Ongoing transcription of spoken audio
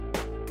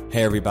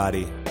Hey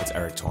everybody, it's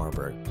Eric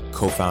Torenberg,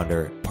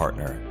 co-founder,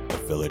 partner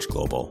of Village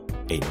Global,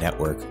 a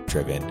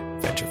network-driven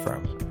venture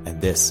firm.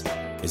 And this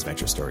is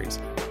Venture Stories,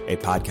 a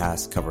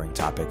podcast covering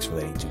topics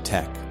relating to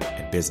tech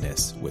and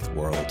business with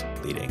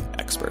world-leading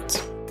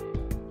experts.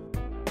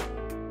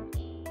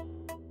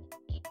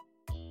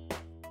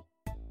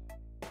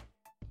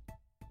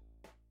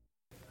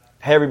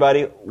 Hey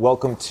everybody,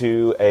 welcome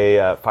to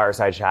a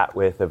fireside chat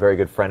with a very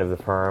good friend of the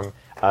firm,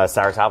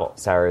 Sarah Tavel.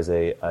 Sarah is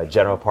a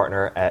general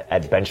partner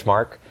at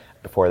Benchmark.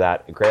 Before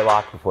that,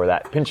 Greylock. Before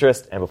that,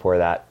 Pinterest. And before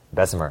that,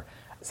 Bessemer.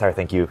 Sarah,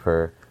 thank you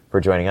for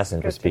joining us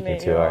and for speaking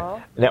to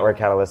our Network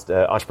Catalyst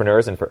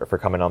entrepreneurs and for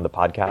coming on the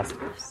podcast.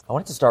 I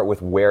wanted to start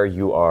with where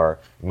you are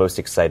most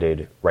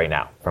excited right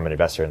now from an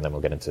investor, and then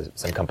we'll get into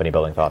some company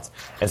building thoughts.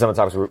 And some of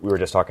the topics we were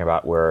just talking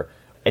about were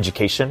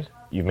education.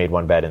 You've made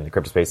one bet in the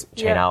crypto space,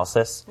 chain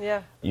analysis.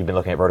 Yeah. You've been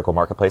looking at vertical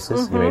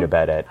marketplaces. Mm-hmm. You made a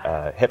bet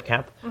at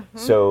HipCamp. Mm-hmm.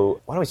 So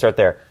why don't we start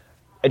there?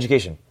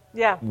 Education.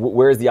 Yeah.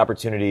 Where is the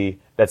opportunity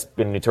that's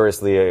been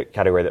notoriously a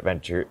category that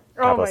venture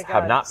capitalists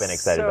have not been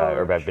excited by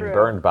or have been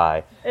burned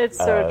by? It's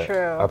so true.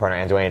 Our partner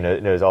Anne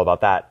Duane knows all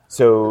about that.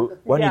 So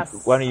why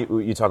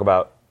don't you talk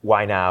about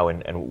why now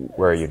and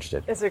where are you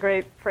interested? It's a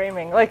great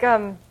framing. Like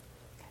so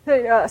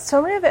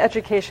many of the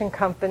education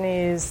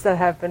companies that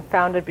have been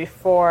founded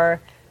before,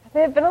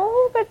 they've been a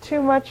little bit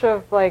too much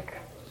of like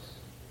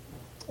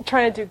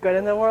trying to do good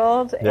in the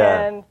world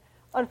and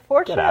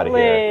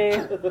unfortunately,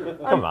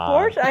 come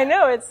on. I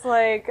know it's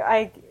like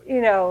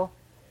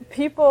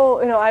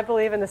people. I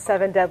believe in the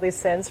 7 deadly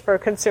sins for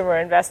consumer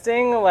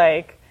investing.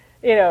 Like,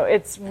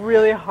 it's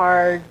really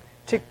hard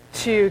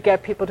to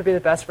get people to be the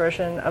best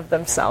version of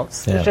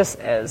themselves. Yeah. It just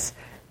is.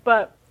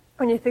 But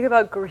when you think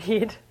about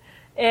greed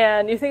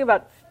and you think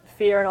about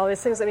fear and all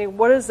these things, I mean,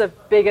 what is the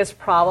biggest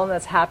problem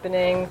that's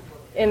happening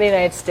in the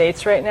United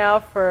States right now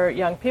for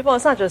young people?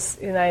 It's not just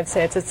the United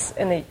States, it's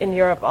in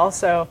Europe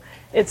also.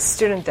 It's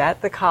student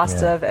debt, the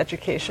cost of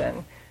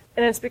education.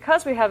 And it's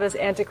because we have this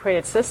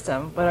antiquated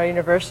system with our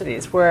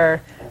universities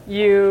where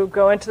you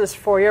go into this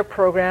 4-year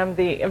program,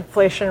 the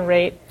inflation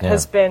rate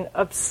has been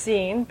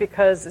obscene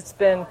because it's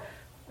been,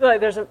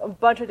 like, there's a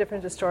bunch of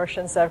different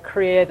distortions that have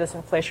created this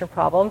inflation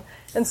problem.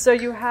 And so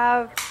you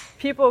have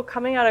people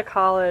coming out of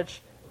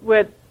college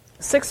with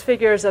 6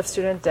 figures of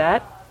student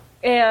debt,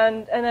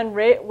 and then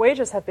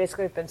wages have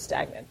basically been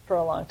stagnant for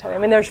a long time. I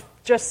mean, they're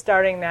just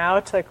starting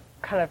now to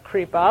kind of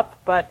creep up,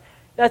 but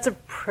that's a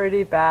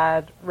pretty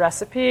bad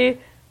recipe.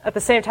 At the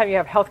same time, you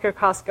have healthcare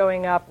costs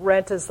going up.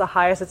 Rent is the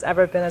highest it's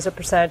ever been as a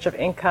percentage of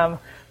income.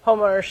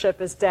 Home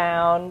ownership is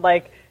down.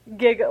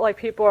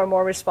 People are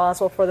more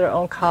responsible for their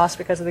own costs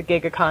because of the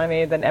gig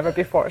economy than ever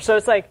before. So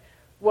it's like,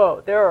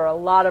 whoa, there are a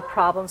lot of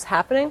problems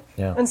happening.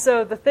 Yeah. And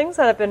so the things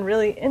that have been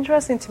really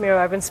interesting to me, or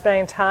I've been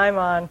spending time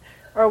on,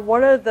 are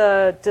what are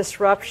the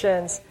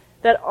disruptions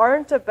that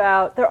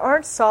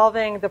aren't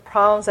solving the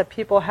problems that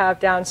people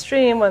have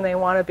downstream when they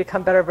want to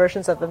become better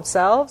versions of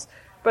themselves,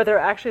 but they're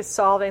actually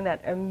solving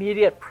that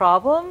immediate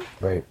problem,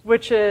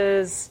 which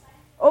is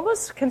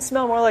almost can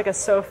smell more like a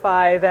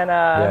SoFi than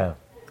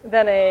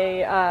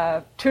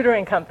a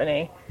tutoring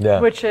company,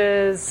 which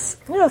is,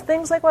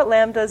 things like what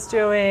Lambda's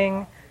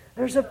doing.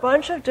 There's a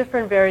bunch of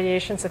different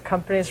variations of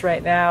companies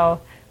right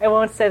now. I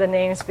won't say the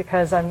names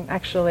because I'm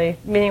actually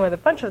meeting with a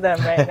bunch of them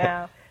right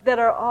now that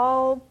are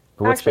all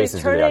what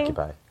spaces do they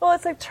occupy? Well,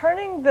 it's like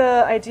turning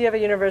the idea of a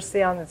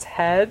university on its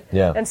head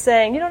and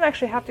saying you don't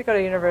actually have to go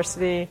to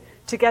university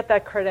to get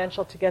that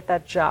credential, to get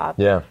that job.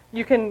 Yeah.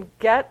 You can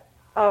get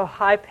a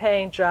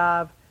high-paying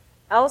job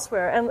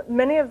elsewhere. And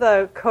many of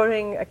the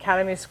coding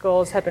academy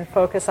schools have been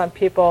focused on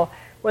people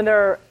when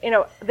they're,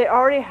 they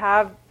already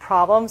have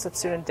problems of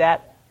student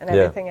debt and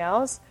everything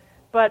else,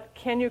 but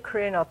can you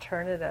create an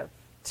alternative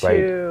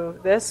to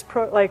this,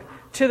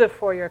 to the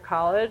 4-year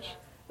college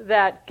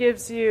that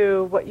gives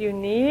you what you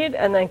need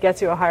and then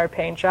gets you a higher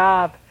paying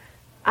job?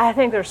 I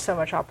think there's so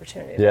much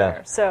opportunity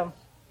there. So,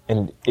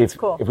 and if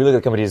we look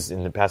at companies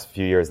in the past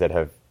few years that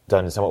have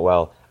done somewhat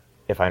well,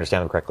 if I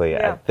understand them correctly,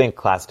 I think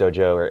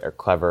ClassDojo or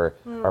Clever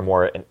are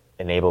more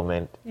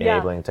enabling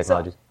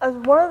technologies. So,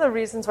 one of the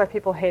reasons why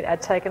people hate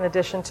edtech, in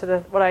addition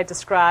to what I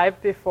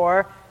described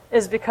before,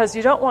 is because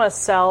you don't want to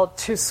sell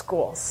to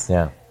schools.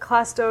 Yeah.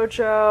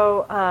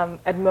 ClassDojo,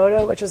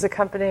 Edmodo, which is a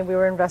company we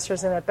were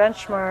investors in at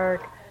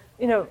Benchmark,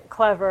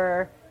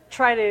 Clever,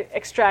 try to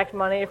extract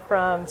money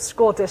from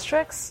school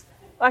districts.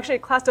 Well, actually,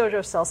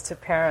 ClassDojo sells to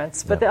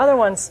parents, but the other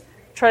ones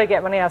try to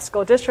get money out of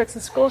school districts,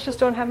 and schools just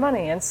don't have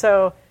money. And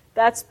so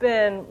that's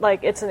been,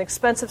 it's an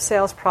expensive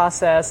sales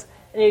process,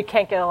 and you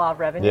can't get a lot of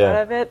revenue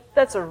out of it.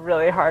 That's a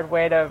really hard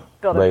way to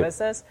build a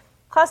business.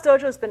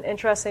 ClassDojo has been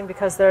interesting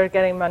because they're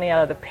getting money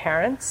out of the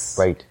parents,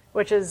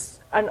 which is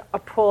a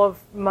pool of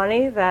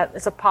money that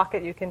is a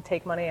pocket you can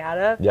take money out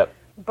of. Yep.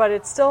 But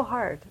it's still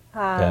hard.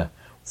 There's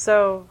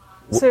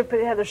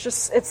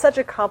just, it's such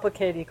a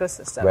complicated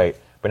ecosystem. Right.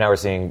 But now we're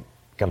seing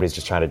companies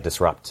just trying to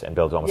disrupt and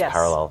build almost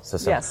parallel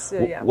systems.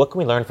 Yes. What can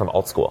we learn from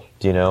alt school?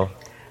 Do you know?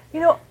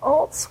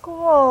 Alt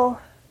school,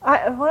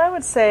 what I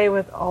would say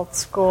with alt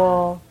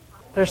school,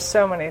 there's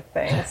so many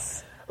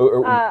things.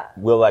 Or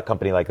will that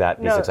company like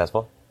that be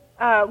successful?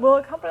 Will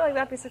a company like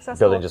that be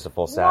successful? Building just a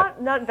full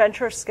stack? Not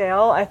venture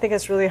scale. I think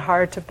it's really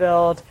hard to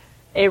build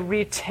a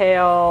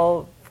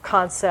retail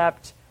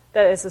concept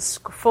that is a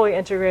fully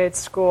integrated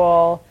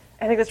school.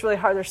 I think that's really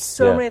hard. There's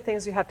so many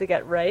things you have to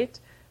get right.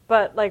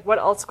 But like what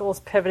alt schools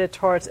pivoted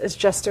towards is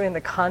just doing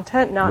the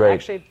content, not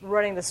actually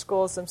running the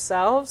schools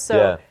themselves.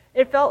 So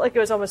it felt like it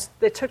was almost,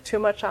 they took too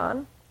much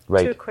on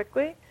too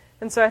quickly.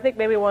 And so I think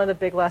maybe one of the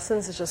big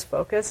lessons is just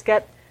focus.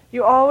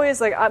 You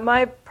always, like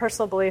my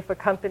personal belief with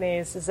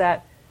companies is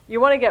that you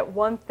want to get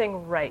one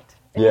thing right.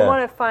 And you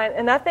want to find,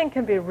 and that thing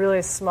can be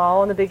really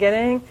small in the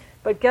beginning,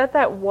 but get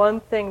that one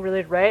thing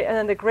really right. And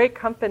then the great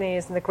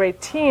companies and the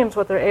great teams,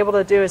 what they're able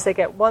to do is they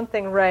get one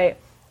thing right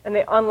and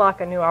they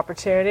unlock a new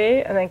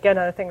opportunity and then get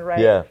another thing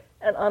right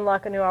and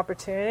unlock a new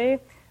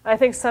opportunity. I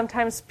think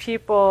sometimes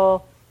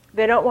people,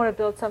 they don't want to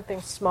build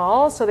something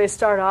small, so they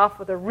start off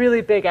with a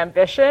really big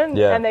ambition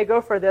and they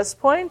go for this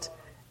point.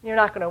 You're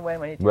not going to win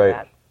when you do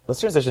that. Let's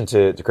transition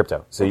to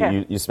crypto. So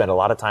you spent a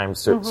lot of time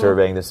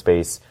surveying the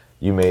space.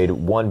 You made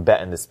one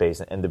bet in the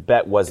space, and the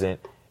bet wasn't,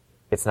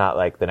 it's not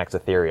like the next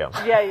Ethereum.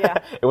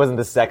 It wasn't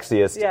the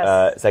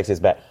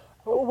sexiest bet.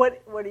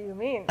 What do you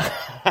mean?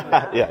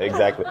 Yeah,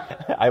 exactly.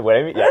 What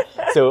I mean,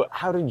 So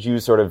how did you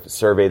sort of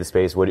survey the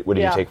space? What did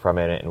you take from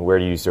it, and where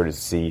do you sort of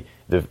see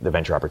the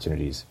venture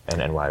opportunities,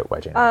 and why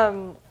change?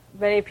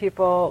 Many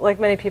people,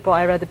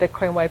 I read the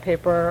Bitcoin white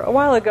paper a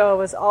while ago,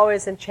 was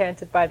always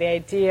enchanted by the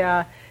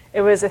idea.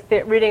 It was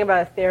reading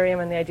about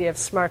Ethereum and the idea of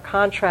smart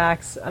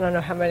contracts. I don't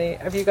know how many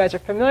of you guys are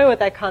familiar with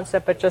that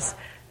concept, but just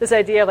this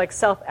idea of like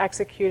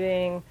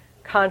self-executing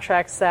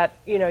contracts that,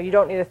 you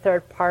don't need a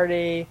third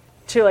party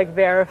to like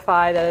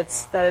verify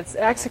that it's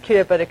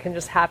executed, but it can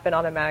just happen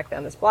automatically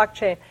on this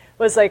blockchain.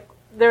 Was like,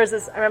 I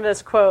remember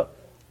this quote,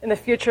 in the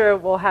future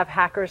we'll have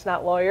hackers,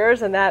 not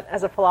lawyers, and that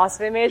as a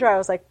philosophy major, I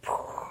was like,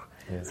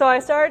 So I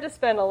started to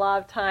spend a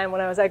lot of time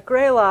when I was at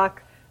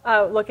Greylock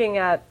looking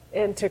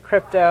into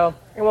crypto.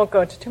 I won't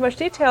go into too much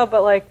detail,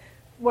 but like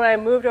when I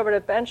moved over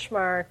to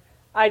Benchmark,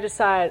 I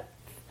decided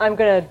I'm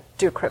going to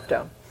do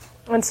crypto.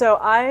 And so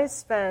I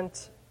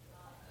spent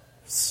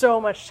so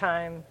much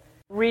time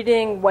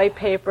reading white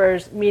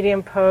papers,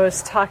 Medium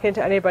posts, talking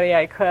to anybody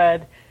I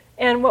could.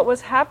 And what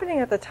was happening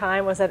at the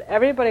time was that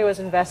everybody was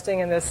investing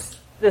in this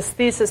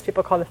thesis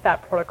people call the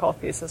Fat Protocol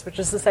thesis, which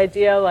is this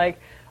idea like,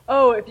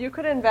 oh, if you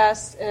could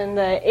invest in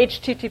the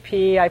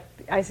HTTP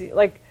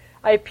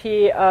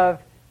IP of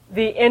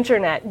the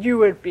internet, you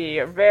would be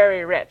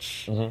very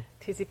rich,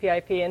 TCP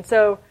IP. And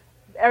so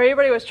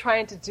everybody was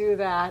trying to do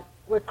that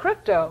with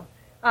crypto.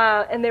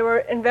 And they were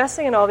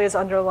investing in all these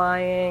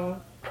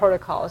underlying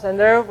protocols. And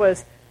there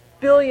was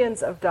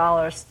billions of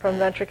dollars from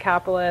venture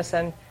capitalists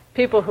and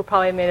people who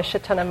probably made a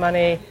shit ton of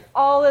money,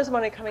 all this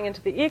money coming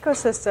into the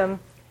ecosystem.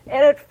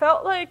 And it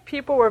felt like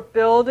people were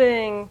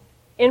building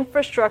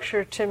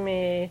infrastructure to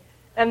me.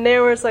 And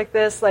there was like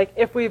this, like,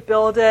 if we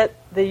build it,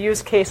 the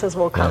use cases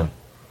will come.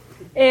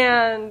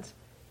 And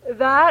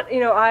that,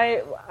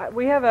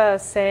 we have a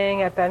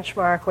saying at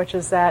Benchmark, which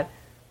is that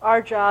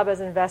our job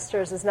as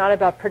investors is not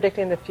about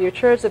predicting the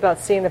future, it's about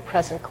seeing the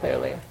present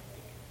clearly.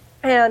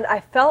 And I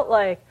felt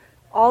like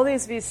all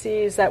these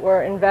VCs that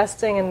were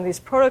investing in these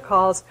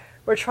protocols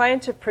were trying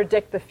to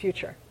predict the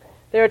future.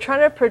 They were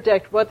trying to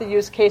predict what the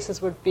use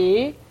cases would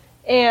be,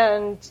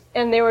 and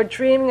they were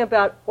dreaming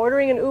about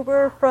ordering an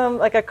Uber from,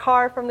 like, a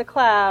car from the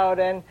cloud,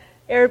 and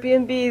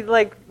Airbnb,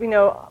 like,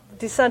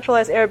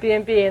 decentralized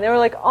Airbnb, and there were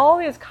like all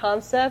these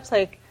concepts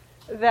like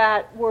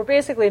that were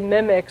basically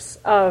mimics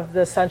of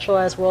the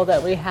centralized world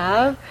that we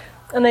have,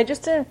 and they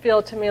just didn't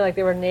feel to me like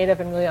they were native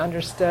and really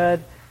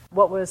understood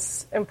what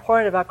was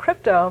important about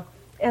crypto.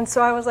 And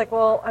so I was like,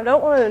 well, I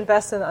don't want to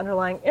invest in the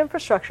underlying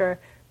infrastructure,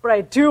 but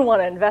I do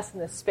want to invest in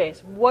this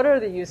space. What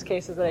are the use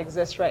cases that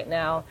exist right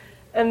now?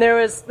 And there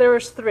was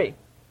three.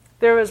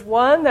 There was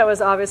one that was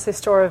obviously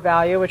store of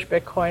value, which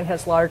Bitcoin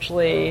has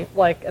largely,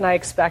 and I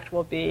expect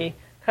will be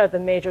kind of the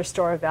major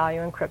store of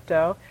value in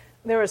crypto.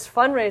 There was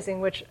fundraising,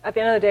 which at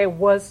the end of the day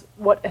was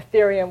what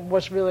Ethereum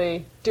was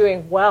really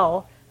doing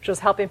well, which was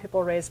helping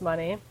people raise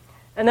money.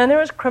 And then there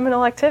was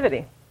criminal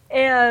activity.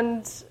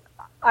 And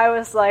I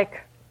was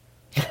like,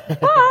 and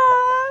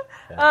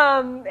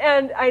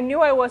I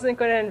knew I wasn't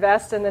going to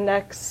invest in the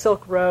next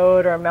Silk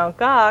Road or Mt.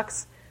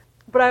 Gox,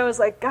 but I was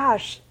like,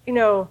 gosh,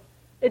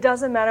 it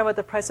doesn't matter what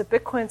the price of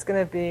Bitcoin's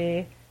going to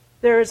be.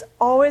 There's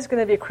always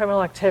going to be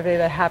criminal activity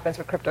that happens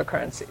with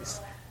cryptocurrencies.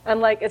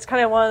 And it's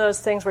kind of one of those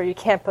things where you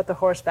can't put the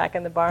horse back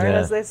in the barn,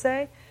 as they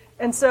say.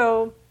 And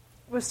so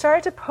we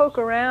started to poke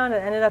around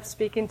and ended up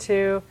speaking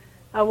to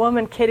a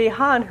woman, Katie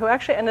Hahn, who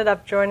actually ended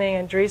up joining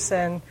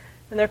Andreessen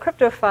in their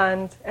crypto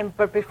fund.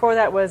 But before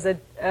that was an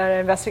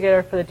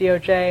investigator for the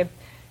DOJ.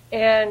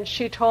 And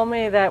she told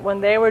me that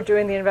when they were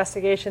doing the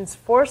investigations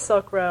for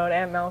Silk Road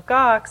and Mt.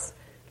 Gox,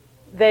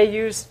 they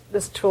used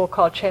this tool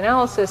called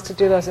Chainalysis to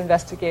do those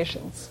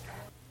investigations.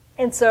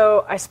 And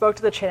so I spoke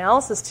to the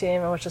Chainalysis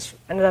team and just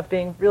ended up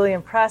being really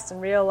impressed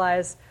and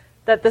realized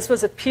that this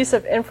was a piece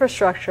of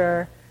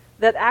infrastructure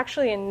that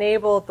actually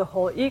enabled the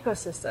whole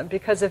ecosystem.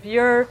 Because if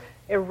you're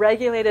a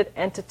regulated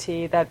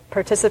entity that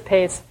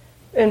participates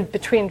in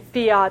between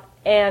fiat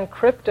and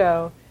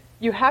crypto,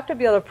 you have to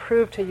be able to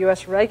prove to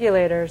U.S.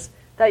 regulators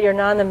that you're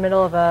not in the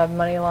middle of a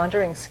money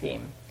laundering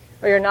scheme,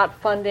 or you're not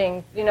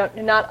funding, you're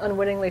not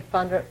unwittingly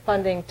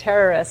funding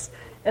terrorists.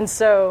 And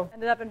so I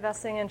ended up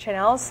investing in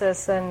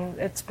Chainalysis, and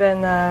it's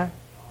been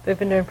they've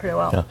been doing pretty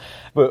well. Yeah.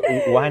 But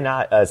why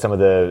not some of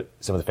the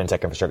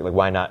fintech infrastructure? Like,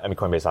 why not? I mean,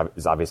 Coinbase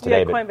is obvious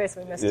today, but Coinbase,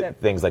 we missed it.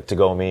 Things like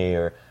Tagomi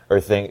or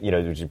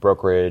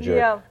brokerage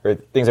or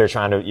things that are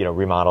trying to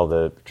remodel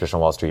the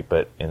traditional Wall Street,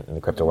 but in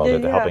the crypto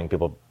world, they're helping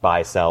people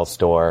buy, sell,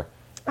 store.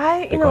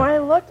 I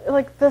looked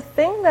like the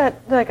thing that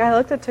I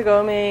looked at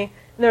Tagomi.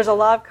 And there's a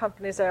lot of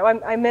companies there.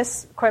 I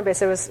miss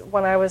Coinbase. It was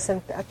when I was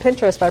at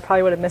Pinterest, but I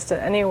probably would have missed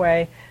it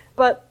anyway.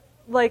 But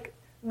like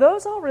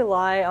those all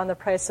rely on the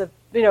price of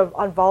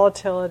on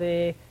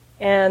volatility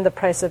and the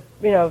price of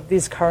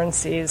these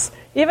currencies.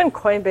 Even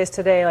Coinbase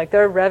today, like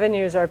their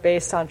revenues are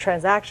based on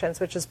transactions,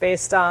 which is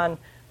based on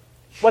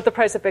what the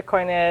price of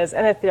Bitcoin is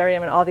and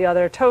Ethereum and all the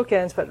other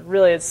tokens. But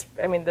really,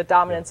 the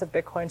dominance of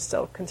Bitcoin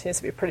still continues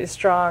to be pretty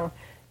strong.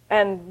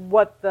 And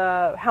what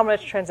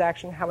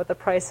what the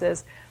price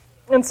is.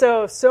 And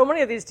so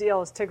many of these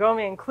deals,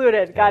 Tagomi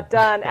included, got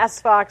done.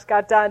 SFOX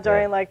got done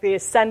during like the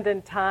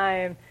ascendant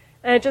time,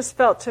 and it just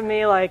felt to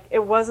me like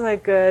it wasn't a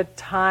good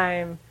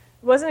time.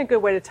 It wasn't a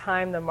good way to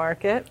time the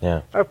market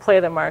or play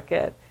the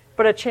market.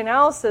 But at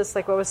Chainalysis,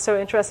 like what was so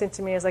interesting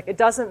to me is like it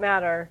doesn't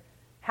matter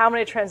how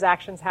many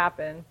transactions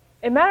happen.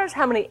 It matters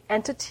how many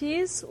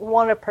entities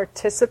want to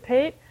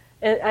participate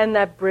in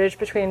that bridge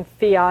between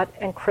fiat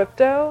and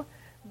crypto.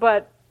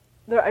 But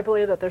I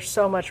believe that there's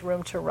so much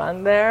room to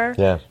run there.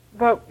 Yeah.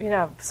 But,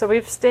 so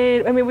we've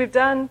stayed, we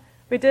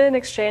did an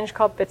exchange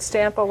called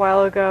Bitstamp a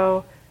while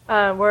ago.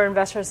 We're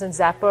investors in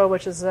Zappo,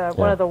 which is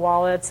one of the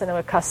wallets and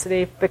a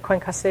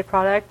Bitcoin custody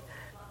product.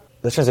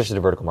 Let's transition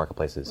to vertical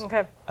marketplaces.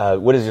 Okay.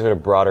 What is your sort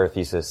of broader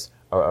thesis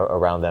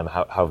around them?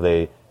 How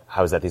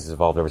has that thesis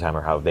evolved over time,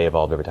 or how have they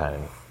evolved over time?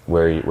 And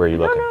where are you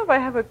looking? I don't know if I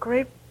have a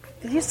great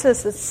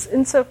thesis.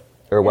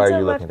 Or why are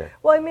you looking there?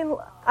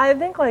 Well, I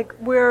think like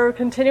we're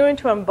continuing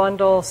to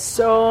unbundle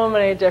so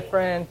many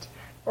different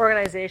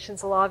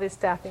organizations, a lot of these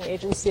staffing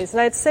agencies.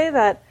 And I'd say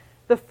that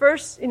the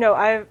first,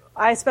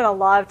 I spent a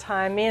lot of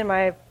time, me and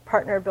my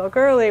partner Bill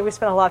Gurley, we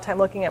spent a lot of time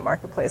looking at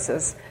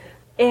marketplaces.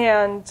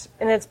 And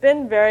it's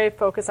been very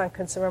focused on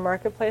consumer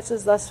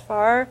marketplaces thus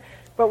far,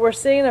 but we're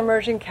seeing an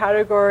emerging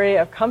category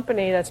of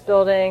company that's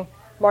building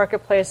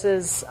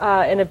marketplaces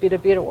in a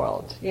B2B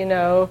world.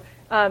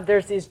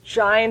 There's these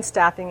giant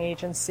staffing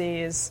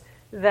agencies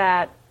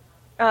that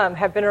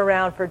have been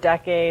around for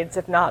decades,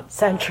 if not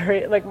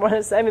centuries.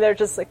 They're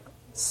just like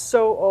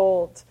so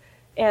old,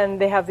 and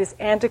they have these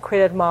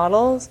antiquated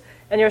models.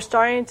 And you're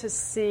starting to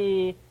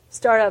see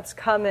startups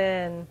come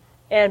in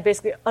and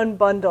basically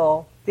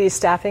unbundle these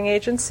staffing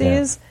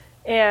agencies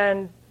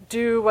and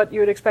do what you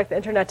would expect the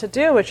internet to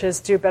do, which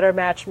is do better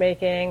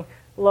matchmaking,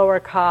 lower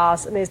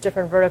costs, and these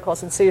different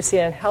verticals. And so you see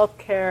it in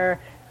healthcare,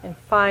 in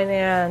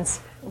finance.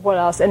 What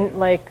else? And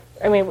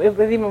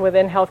even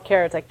within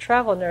healthcare, it's like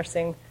travel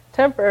nursing,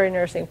 temporary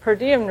nursing, per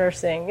diem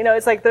nursing.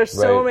 It's like there's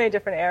so many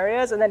different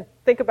areas. And then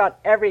think about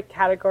every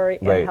category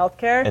in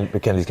healthcare.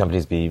 And can these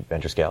companies be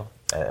venture scale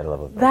at a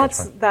level of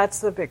That's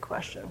the big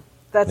question.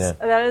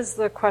 That is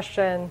the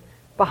question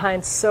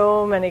behind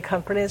so many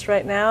companies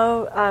right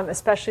now,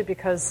 especially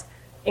because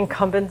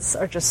incumbents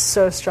are just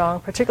so strong,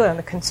 particularly on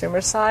the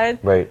consumer side.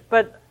 Right.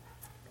 But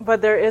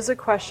there is a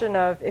question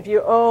of if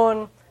you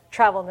own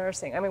travel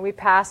nursing. We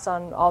passed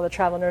on all the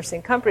travel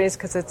nursing companies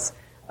because it's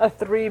a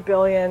 $3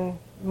 billion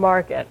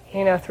market.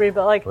 $3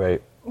 billion.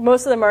 Right.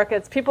 Most of the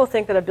markets, people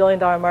think that $1 billion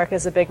market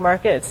is a big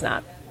market. It's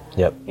not.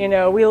 Yep.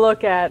 We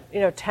look at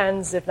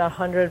tens, if not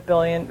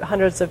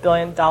hundreds of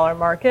billion-dollar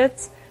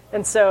markets,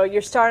 and so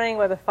you're starting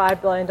with a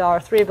 $5 billion,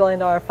 $3 billion,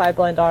 $5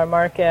 billion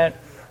market,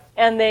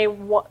 and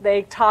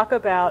they talk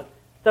about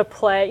the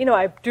play.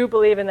 I do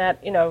believe in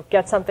that.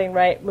 Get something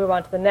right, move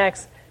on to the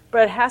next.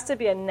 But it has to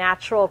be a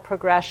natural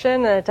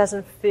progression, and it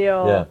doesn't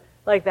feel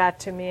like that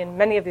to me. In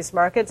many of these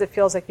markets, it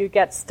feels like you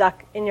get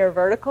stuck in your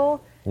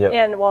vertical,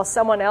 and while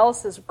someone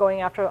else is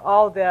going after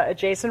all the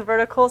adjacent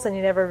verticals, and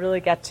you never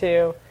really get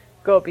to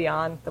go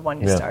beyond the one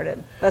you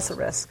started. That's a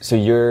risk. So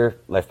your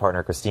life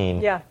partner,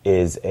 Christine,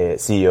 is a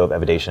CEO of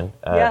Evidation,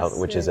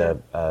 which is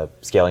a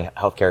scaling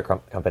healthcare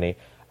company.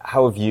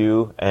 How have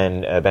you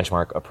and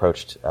Benchmark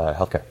approached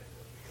healthcare?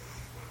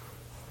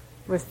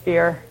 With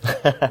fear.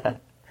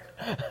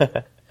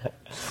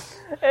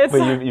 But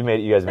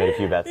you guys made a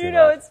few bets.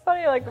 It's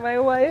funny. Like my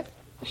wife,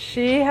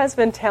 she has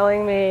been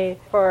telling me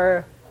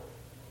for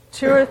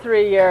 2 or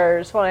 3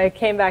 years when I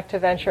came back to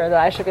venture that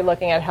I should be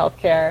looking at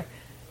healthcare,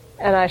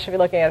 and I should be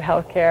looking at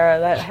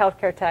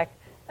healthcare tech.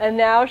 And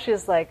now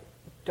she's like,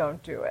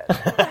 "Don't do it."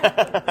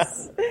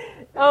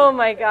 Oh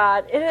my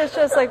God! It is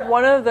just like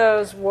one of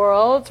those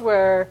worlds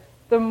where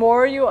the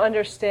more you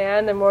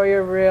understand, the more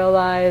you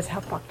realize how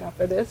fucked up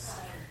it is.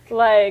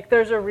 Like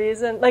there's a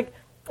reason. Like.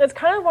 It's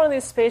kind of one of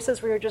these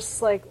spaces where you're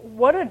just like,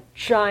 what a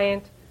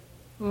giant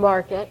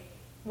market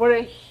what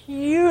a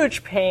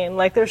huge pain.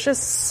 Like, there's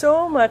just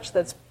so much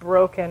that's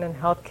broken in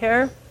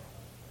healthcare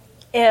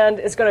and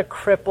is going to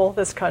cripple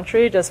this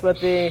country just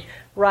with the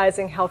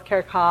rising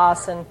healthcare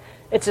costs. And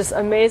it's just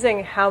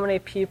amazing how many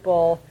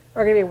people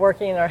are going to be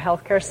working in our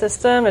healthcare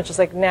system. It's just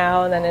like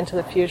now and then into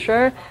the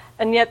future.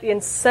 And yet the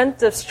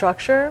incentive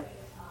structure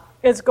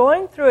is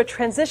going through a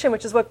transition,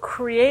 which is what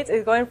creates,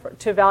 is going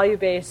to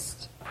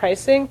value-based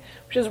pricing,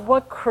 which is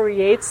what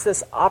creates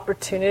this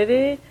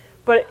opportunity.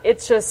 But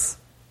it's just,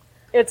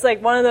 it's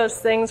like one of those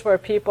things where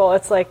people,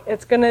 it's like,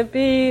 it's going to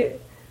be,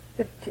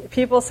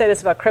 people say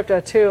this about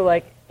crypto too,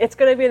 like, it's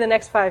going to be in the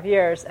next 5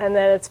 years, and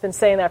then it's been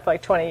saying that for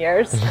like 20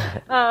 years.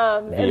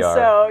 And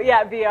so,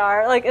 yeah,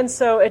 VR. Like, and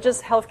so it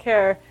just,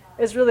 healthcare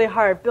is really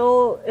hard.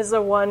 Bill is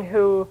the one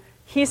who,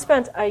 he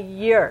spent a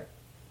year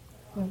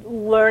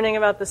learning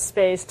about the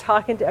space,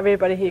 talking to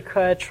everybody he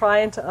could,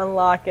 trying to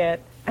unlock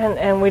it.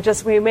 And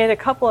we made a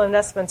couple of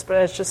investments, but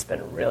it's just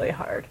been really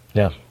hard.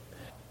 Yeah.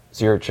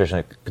 So you're a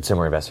traditional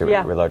consumer investor,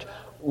 yeah. We're large.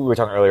 We were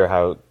talking earlier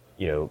how,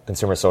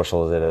 consumer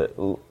social has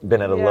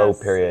been at a low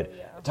period.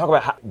 Yeah. Talk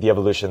about the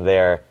evolution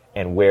there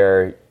and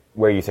where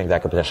you think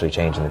that could potentially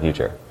change in the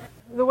future.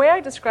 The way I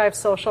describe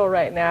social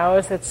right now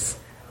is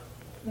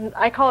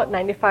I call it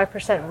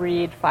 95%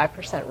 read,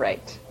 5%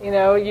 write.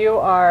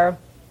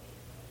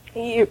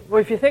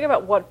 If you think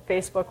about what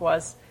Facebook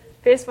was,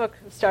 Facebook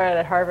started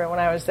at Harvard when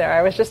I was there.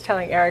 I was just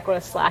telling Eric what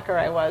a slacker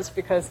I was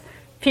because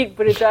Pete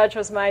Buttigieg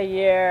was my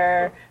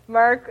year.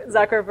 Mark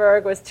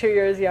Zuckerberg was 2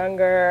 years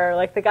younger.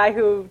 Like the guy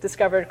who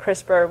discovered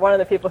CRISPR, one of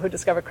the people who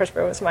discovered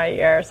CRISPR was my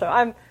year. So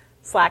I'm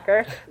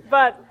slacker.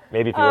 But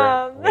maybe if you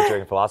were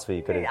majoring in philosophy,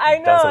 you could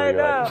have done something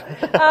like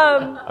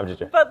I'm just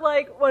joking. But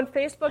like when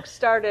Facebook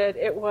started,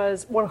 it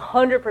was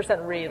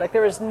 100% read. Like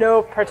there was no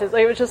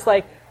it was just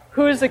like,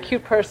 who's the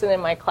cute person in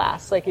my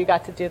class? Like you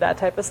got to do that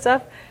type of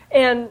stuff.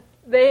 And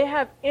they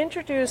have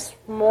introduced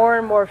more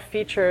and more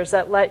features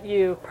that let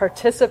you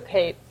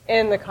participate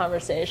in the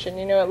conversation.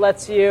 It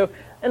lets you,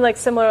 and like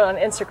similar on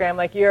Instagram,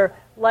 like you're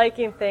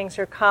liking things,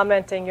 you're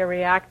commenting, you're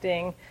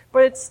reacting,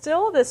 but it's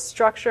still this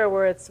structure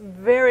where it's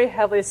very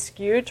heavily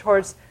skewed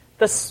towards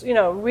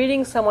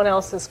reading someone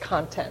else's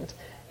content.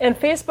 And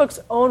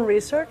Facebook's own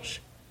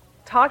research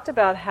talked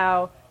about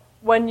how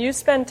when you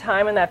spend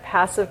time in that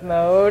passive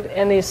mode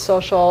in these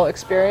social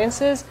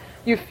experiences,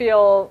 you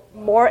feel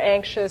more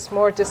anxious,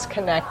 more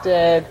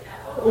disconnected,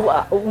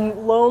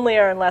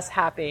 lonelier and less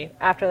happy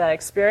after that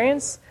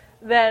experience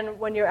than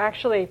when you're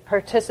actually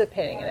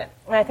participating in it.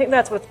 And I think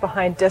that's what's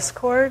behind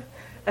Discord.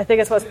 I think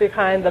it's what's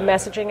behind the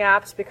messaging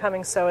apps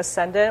becoming so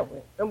ascendant,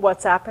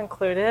 WhatsApp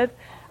included.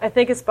 I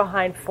think it's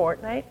behind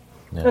Fortnite.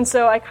 Yeah. And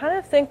so I kind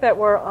of think that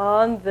we're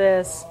on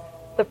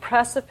the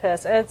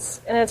precipice,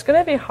 and it's going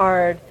to be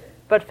hard,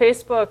 but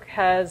Facebook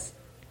has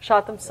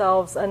shot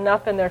themselves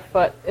enough in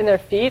their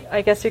feet,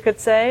 I guess you could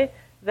say,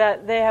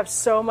 that they have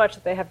so much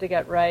that they have to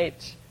get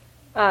right,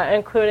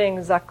 including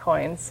Zuck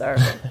coins.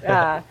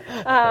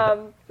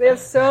 They have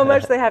so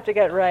much they have to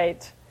get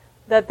right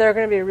that they're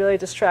going to be really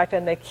distracted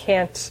and they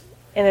can't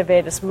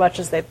innovate as much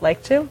as they'd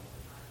like to.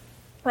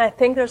 And I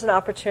think there's an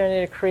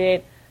opportunity to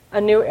create a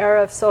new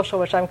era of social,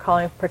 which I'm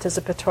calling the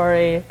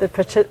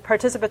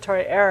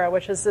participatory era,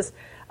 which is this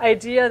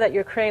idea that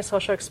you're creating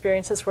social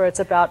experiences where it's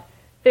about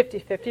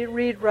 50-50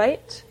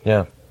 read-write.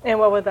 Yeah. And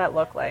what would that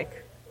look like?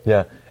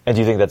 Yeah. And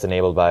do you think that's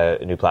enabled by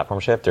a new platform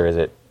shift, or is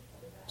it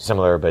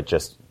similar but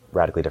just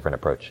radically different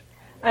approach?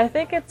 I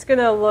think it's going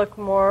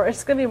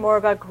to be more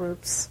about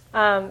groups.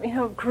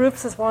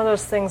 Groups is one of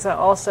those things that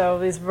also,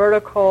 these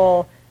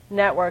vertical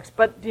networks,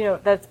 but,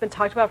 that's been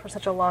talked about for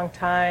such a long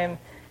time.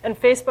 And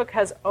Facebook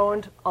has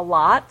owned a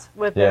lot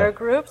with their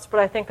groups, but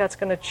I think that's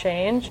going to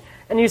change.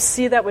 And you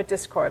see that with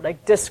Discord.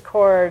 Like,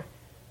 Discord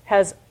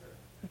has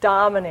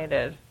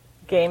dominated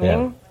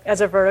gaming as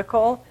a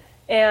vertical,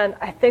 and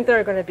I think there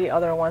are going to be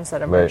other ones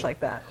that emerge like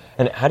that.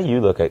 And how do you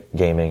look at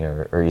gaming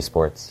or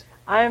esports?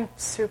 I'm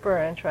super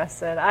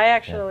interested. I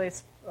actually,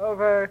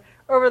 over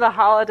the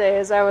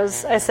holidays,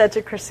 I said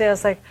to Christina, I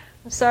was like,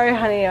 I'm sorry,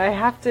 honey, I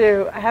have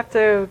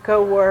to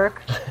go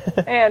work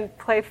and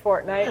play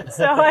Fortnite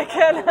so I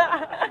can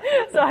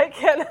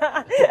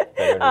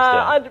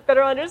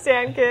better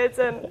understand kids.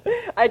 And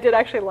I did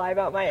actually lie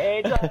about my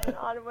age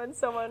on when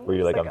someone. Were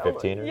you like, I'm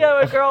 15? Yeah,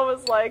 a girl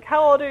was like,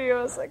 "How old are you?"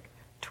 I was like,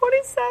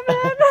 27.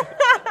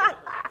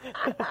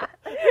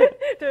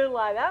 Didn't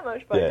lie that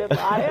much, but I did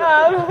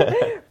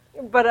lie.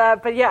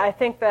 But yeah, I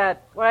think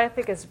that what I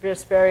think is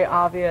just very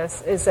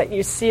obvious is that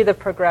you see the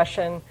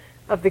progression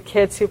of the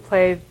kids who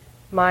played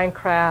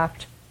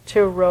Minecraft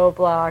to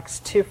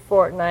Roblox to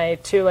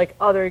Fortnite to like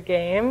other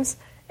games,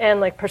 and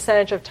like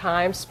percentage of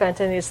time spent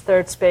in these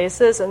third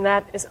spaces, and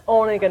that is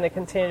only going to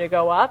continue to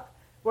go up.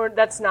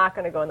 That's not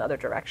going to go in the other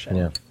direction.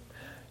 Yeah,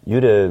 you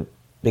had a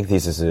big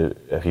thesis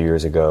a few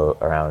years ago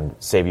around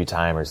save you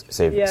time or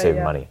save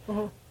money.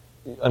 Mm-hmm.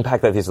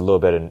 Unpack that thesis a little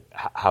bit and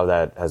how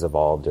that has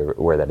evolved or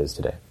where that is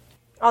today.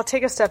 I'll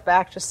take a step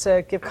back just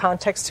to give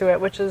context to it,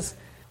 which is,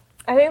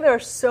 I think there are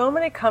so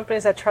many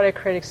companies that try to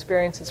create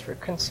experiences for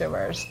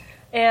consumers.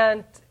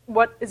 And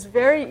what is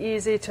very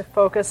easy to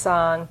focus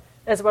on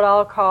is what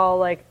I'll call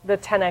like the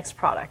 10x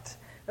product.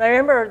 And I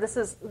remember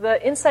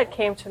the insight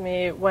came to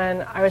me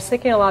when I was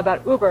thinking a lot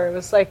about Uber. It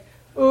was like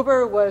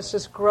Uber was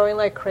just growing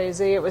like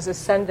crazy. It was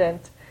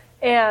ascendant.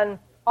 And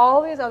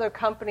all these other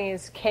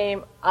companies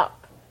came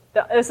up.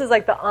 This is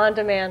like the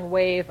on-demand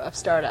wave of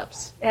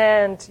startups.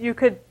 And you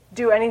could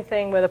do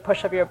anything with a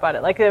push of your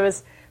button. Like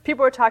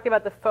people were talking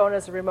about the phone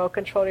as a remote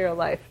control to your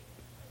life.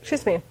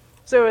 Excuse me.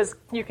 So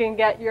you can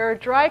get your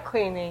dry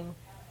cleaning.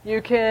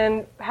 You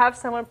can have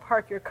someone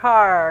park your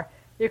car.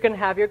 You can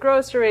have your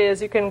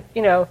groceries. You can,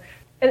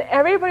 and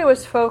everybody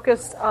was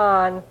focused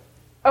on,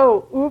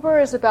 Uber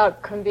is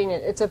about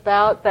convenience. It's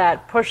about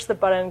that push the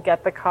button,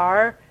 get the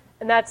car.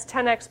 And that's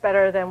 10x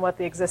better than what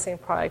the existing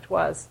product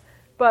was.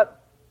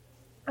 But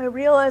I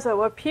realized that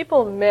what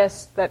people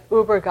missed that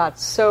Uber got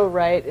so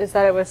right is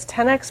that it was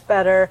 10x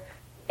better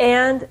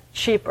and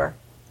cheaper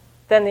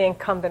than the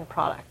incumbent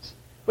product,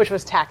 which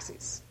was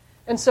taxis.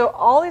 And so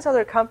all these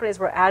other companies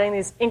were adding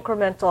these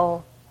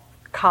incremental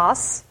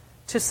costs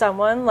to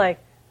someone. Like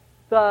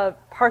the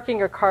parking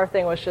your car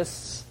thing was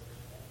just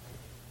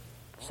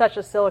such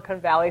a Silicon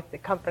Valley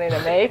company to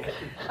make.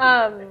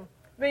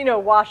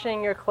 But,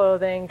 washing your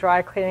clothing,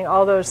 dry cleaning,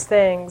 all those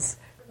things.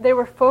 They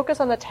were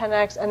focused on the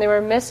 10x, and they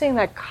were missing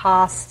that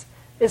cost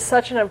is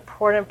such an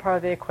important part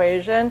of the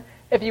equation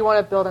if you want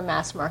to build a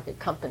mass market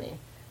company.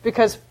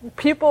 Because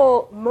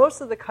most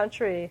of the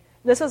country,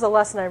 this was a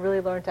lesson I really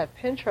learned at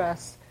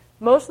Pinterest,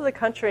 most of the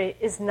country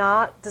does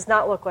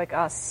not look like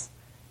us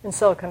in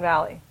Silicon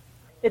Valley.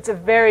 It's a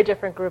very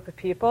different group of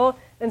people.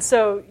 And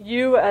so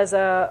you as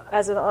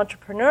an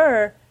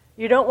entrepreneur,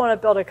 you don't want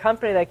to build a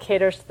company that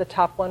caters to the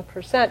top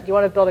 1%. You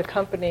want to build a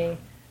company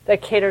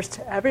that caters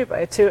to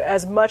everybody, to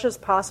as much as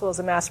possible as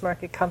a mass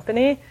market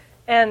company.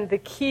 And the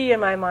key in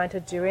my mind to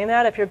doing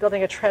that, if you're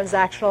building a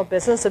transactional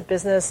business, a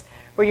business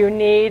where you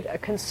need a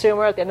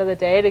consumer at the end of the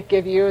day to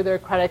give you their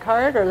credit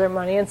card or their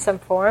money in some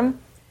form,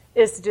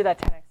 is to do that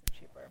 10x and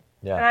cheaper.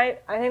 Yeah. And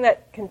I think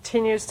that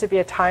continues to be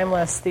a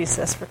timeless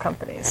thesis for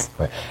companies.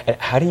 Right. And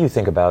how do you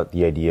think about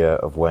the idea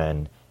of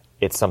when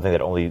it's something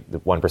that only the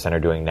 1% are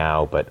doing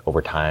now, but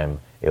over time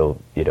it'll,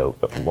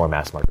 more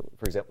mass market?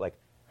 For example, like,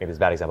 maybe it's a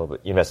bad example,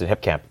 but you invested in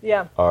HipCamp.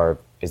 Yeah.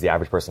 Is the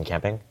average person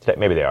camping today?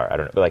 Maybe they are. I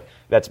don't know. But like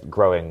that's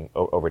growing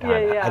over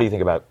time. Yeah. How do you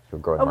think about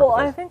growing marketplace?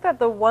 Well, I think that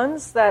the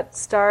ones that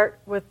start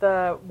with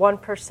the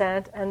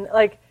 1%, and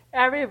like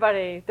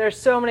everybody, there's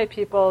so many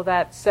people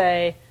that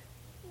say,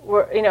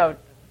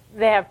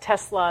 they have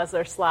Tesla as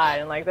their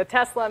slide, and like the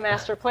Tesla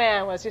master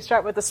plan was you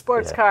start with the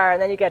sports car,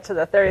 and then you get to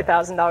the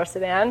 $30,000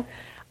 sedan.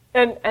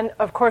 And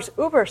of course,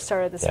 Uber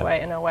started this way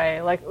in a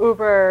way. Like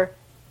Uber,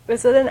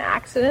 is it an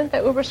accident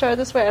that Uber started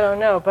this way? I don't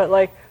know. But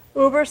like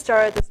Uber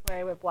started this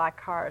way with black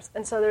cars.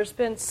 And so there's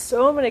been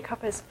so many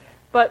companies.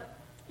 But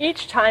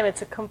each time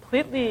it's a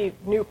completely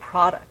new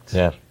product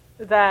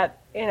that,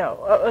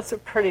 it's a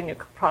pretty new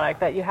product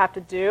that you have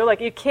to do. Like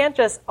you can't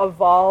just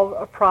evolve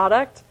a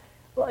product.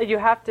 You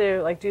have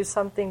to like do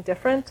something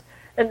different.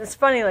 And it's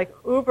funny, like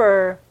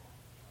Uber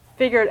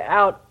figured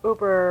out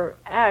Uber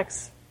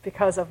X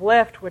because of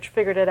Lyft, which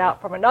figured it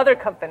out from another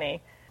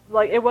company.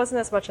 Like it wasn't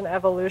as much an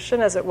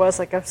evolution as it was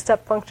like a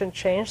step function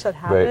change that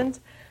happened. Right.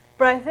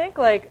 But I think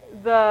like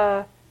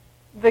the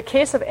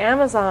case of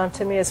Amazon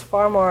to me is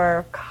far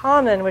more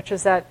common, which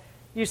is that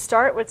you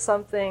start with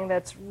something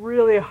that's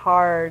really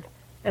hard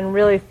and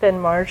really thin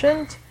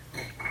margined,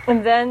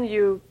 and then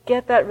you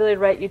get that really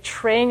right. You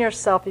train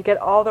yourself, you get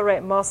all the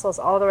right muscles,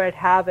 all the right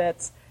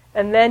habits,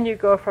 and then you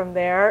go from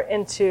there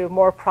into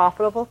more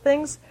profitable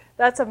things.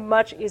 That's a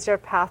much easier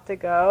path to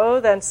go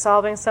than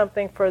solving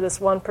something for this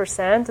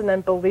 1% and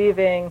then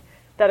believing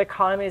that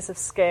economies of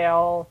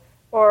scale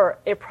or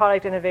a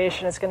product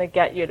innovation is going to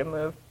get you to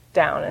move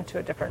down into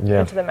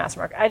into the mass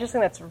market. I just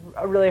think that's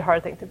a really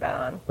hard thing to bet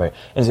on. Right.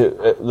 And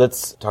so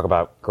let's talk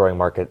about growing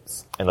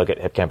markets and look at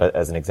HipCamp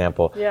as an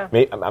example. Yeah.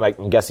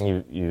 I'm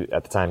guessing you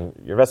at the time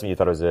your investment, you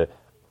thought it was a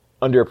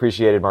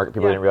underappreciated market.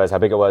 People didn't realize how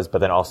big it was, but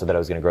then also that it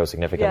was going to grow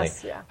significantly.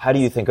 Yes, yeah. How do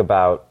you think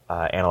about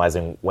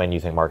analyzing when you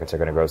think markets are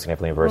going to grow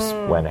significantly versus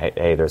when,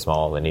 hey, they're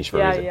small and niche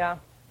for a reason? Yeah.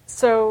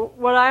 So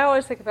what I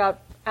always think about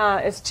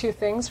is two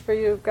things for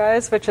you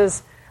guys, which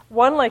is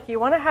one, like you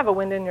want to have a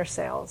wind in your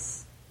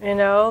sails.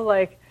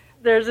 Like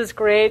there's this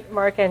great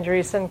Mark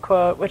Andreessen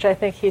quote, which I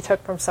think he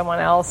took from someone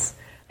else.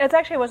 It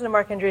actually wasn't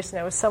Mark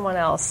Andreessen, it was someone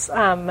else,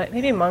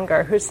 maybe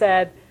Munger, who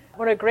said,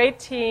 when a great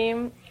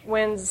team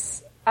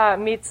meets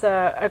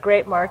a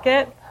great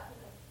market,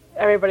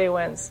 everybody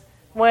wins.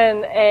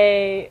 When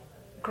a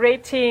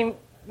great team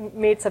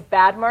meets a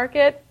bad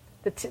market,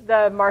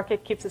 the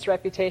market keeps its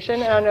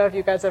reputation. I don't know if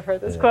you guys have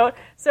heard this quote.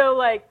 So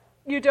like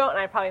you don't, and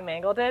I probably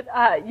mangled it,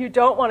 you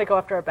don't want to go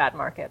after a bad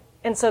market.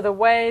 And so the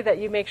way that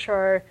you make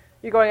sure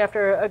you're going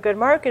after a good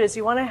market is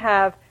you want to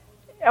have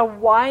a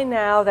why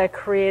now that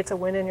creates a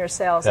win in your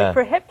sales. Like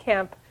for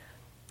HipCamp,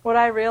 what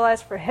I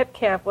realized for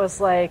HipCamp was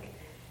like,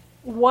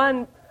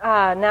 one,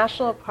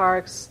 national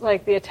parks,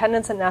 like the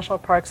attendance in national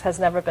parks has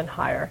never been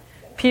higher.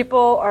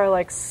 People are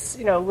like,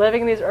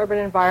 living in these urban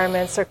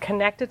environments. They're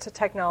connected to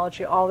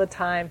technology all the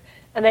time,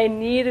 and they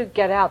need to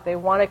get out. They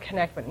want to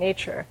connect with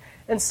nature.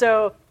 And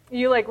so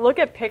you like look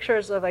at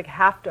pictures of like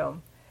Half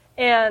Dome,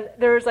 and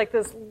there's like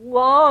this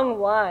long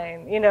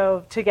line,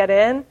 to get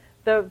in.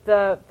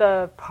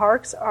 The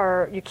parks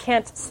you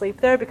can't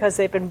sleep there because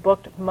they've been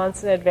booked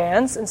months in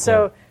advance. And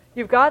so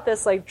you've got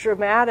this like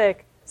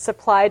dramatic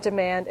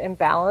supply-demand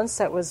imbalance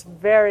that was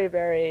very,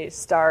 very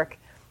stark.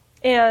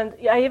 And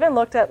I even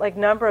looked at like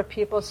number of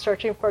people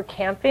searching for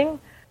camping.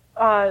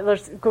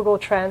 Google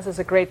Trends is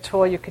a great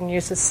tool you can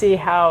use to see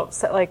how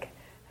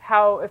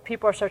if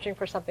people are searching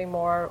for something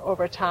more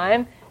over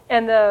time.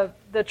 And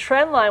the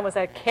trend line was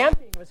that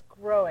camping was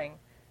growing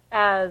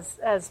as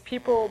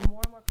more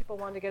and more people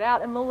wanted to get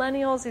out. And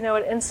millennials,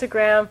 at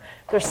Instagram,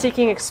 they're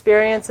seeking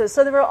experiences.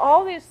 So there were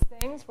all these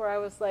things where I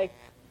was like,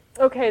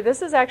 okay,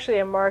 this is actually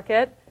a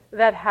market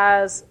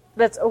that's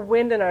a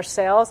wind in our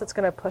sails that's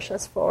going to push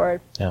us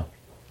forward. Yeah.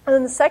 And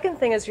then the second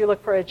thing is you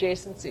look for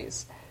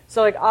adjacencies.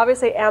 So like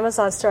obviously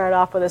Amazon started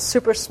off with a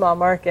super small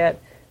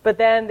market, but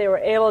then they were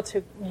able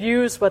to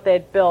use what they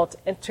had built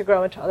and to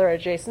grow into other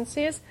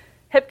adjacencies.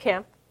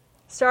 HipCamp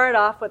started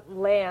off with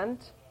land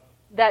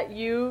that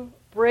you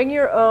bring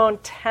your own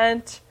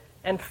tent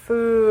and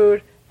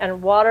food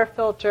and water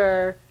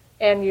filter,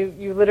 and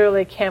you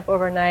literally camp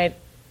overnight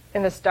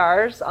in the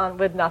stars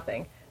with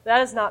nothing.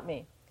 That is not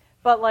me.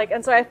 But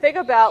and so I think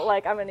about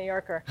I'm a New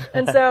Yorker,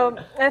 and so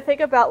I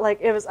think about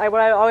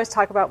what I always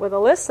talk about with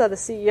Alyssa, the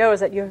CEO, is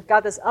that you've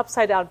got this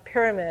upside down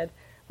pyramid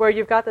where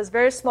you've got this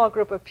very small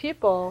group of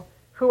people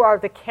who are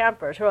the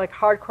campers, who are like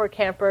hardcore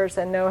campers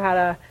and know how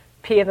to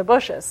pee in the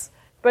bushes.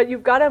 But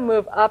you've got to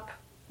move up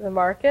the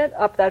market,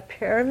 up that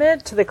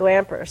pyramid to the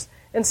glampers.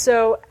 And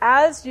so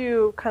as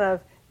you kind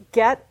of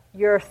get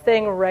your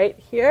thing right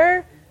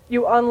here,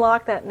 you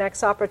unlock that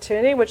next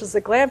opportunity, which is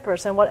the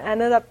glampers. And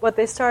what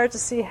they started to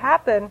see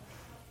happen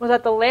was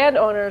that the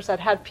landowners that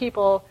had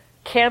people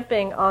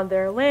camping on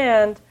their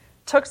land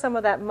took some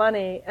of that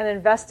money and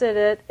invested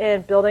it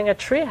in building a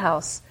tree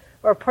house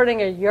or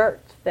putting a yurt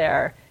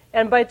there.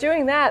 And by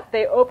doing that,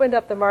 they opened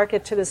up the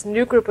market to this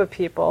new group of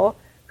people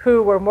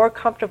who were more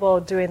comfortable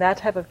doing that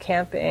type of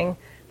camping.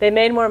 They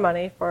made more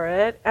money for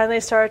it, and they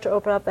started to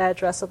open up that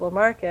addressable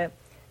market.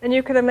 And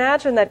you can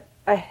imagine that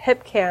a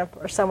HipCamp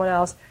or someone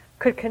else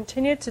could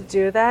continue to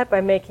do that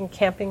by making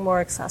camping more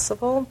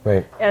accessible,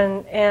 right?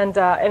 And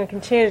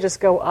continue to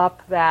just go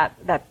up that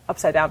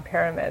upside down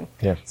pyramid.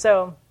 Yeah.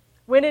 So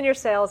win in your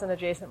sales in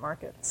adjacent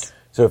markets.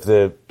 So if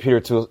the Peter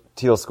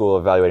Thiel School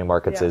of Evaluating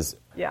Markets is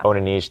Yeah. own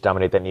a niche,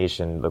 dominate that niche,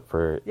 and look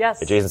for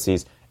Yes.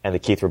 adjacencies. And the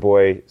Keith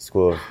Raboy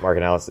School of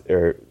Market Analysis,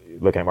 or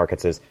looking at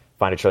markets, is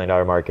find $1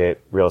 trillion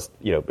market,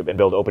 and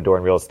build open door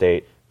in real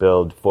estate,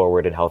 build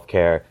forward in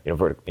healthcare,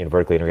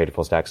 vertically integrated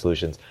full stack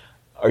solutions.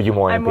 Are you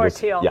more? I'm more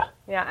Thiel. Yeah.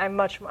 Yeah, I'm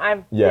much more. I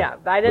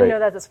didn't know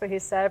that's what he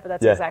said, but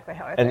that's exactly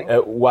how I think.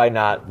 And why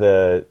not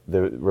the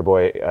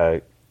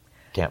Raboy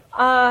camp?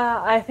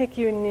 I think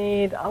you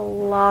need a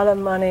lot of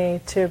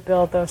money to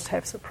build those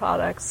types of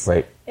products.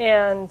 Right.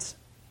 And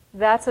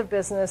that's a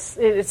business.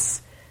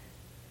 It's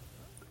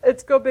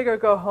go big or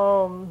go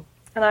home.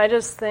 And I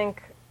just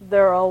think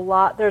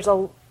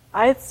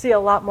I see a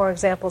lot more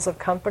examples of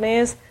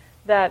companies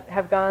that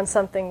have gone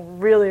something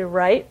really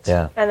right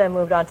and then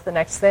moved on to the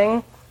next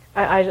thing.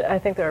 I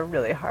think they're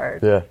really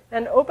hard. Yeah.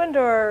 And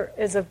Opendoor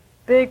is a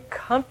big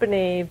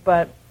company,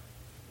 but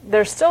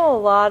there's still a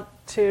lot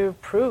to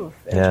prove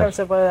in terms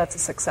of whether that's a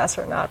success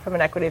or not from an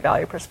equity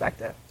value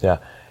perspective. Yeah.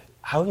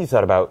 How have you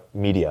thought about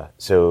media?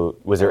 So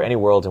was there any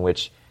world in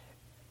which,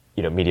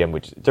 Medium,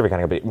 which is a different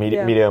kind of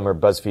company, Medium or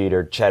BuzzFeed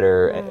or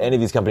Cheddar, any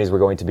of these companies were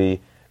going to be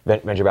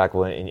venture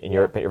backable in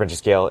your venture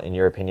scale, in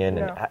your opinion?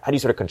 And how do you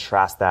sort of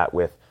contrast that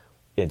with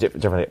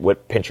differently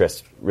what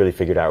Pinterest really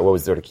figured out? What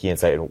was sort of key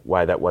insight and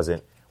why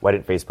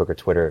didn't Facebook or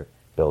Twitter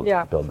build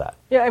that?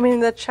 Yeah, I mean,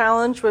 the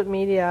challenge with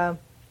media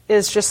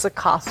is just the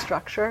cost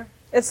structure.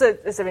 It's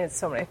so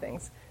many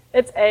things.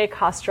 It's A,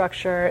 cost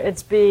structure.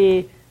 It's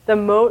B, the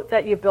moat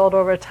that you build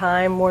over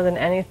time more than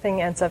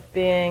anything ends up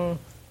being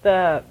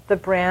the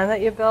brand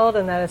that you build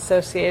and that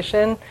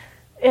association.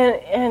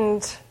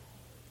 And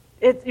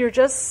you're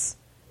just,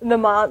 the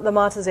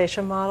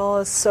monetization model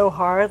is so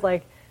hard.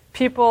 Like,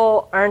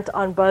 people aren't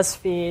on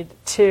BuzzFeed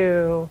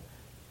to,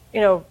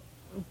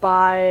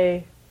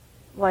 buy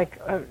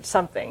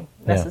something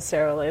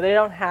necessarily. They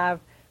don't have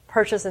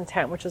purchase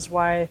intent, which is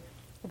why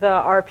the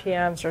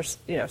RPMs or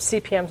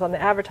CPMs on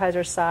the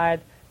advertiser side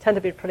tend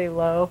to be pretty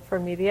low for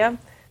media.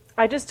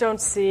 I just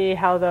don't see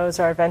how those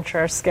are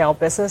venture scale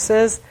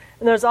businesses.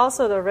 And there's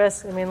also the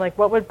risk. I mean,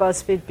 what would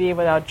BuzzFeed be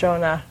without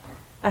Jonah?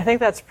 I think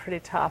that's pretty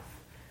tough.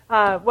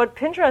 What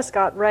Pinterest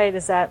got right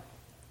is that,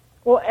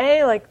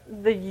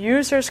 the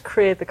users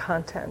create the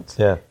content.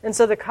 Yeah. And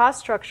so the cost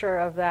structure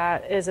of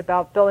that is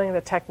about building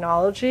the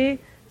technology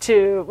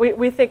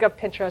we think of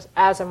Pinterest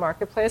as a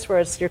marketplace where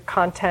it's your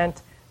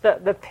content,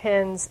 the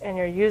pins, and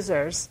your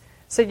users.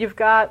 So you've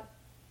got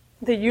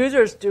the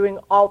users doing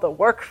all the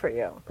work for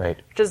you. Right.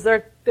 Which is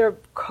they're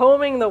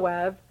combing the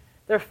web,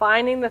 they're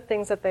finding the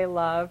things that they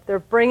love, they're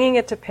bringing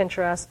it to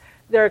Pinterest,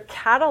 they're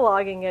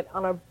cataloging it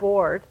on a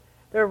board,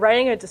 they're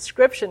writing a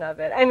description of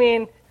it. I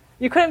mean,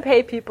 you couldn't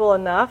pay people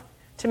enough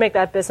to make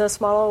that business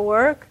model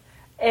work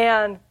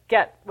and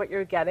get what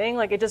you're getting.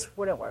 Like, it just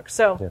wouldn't work.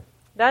 So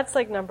that's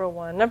like number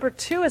one. Number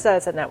two is that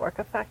it's a network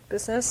effect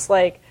business.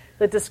 Like,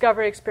 the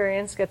discovery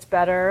experience gets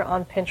better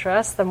on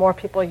Pinterest the more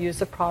people use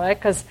the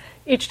product, because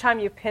each time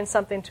you pin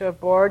something to a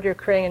board, you're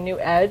creating a new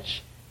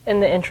edge in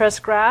the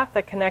interest graph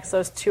that connects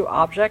those two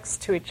objects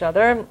to each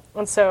other.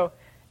 And so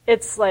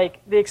it's like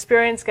the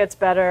experience gets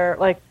better.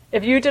 Like,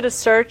 if you did a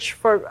search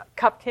for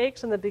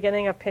cupcakes in the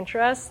beginning of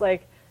Pinterest,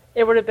 like,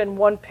 it would have been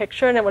one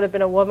picture and it would have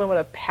been a woman with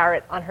a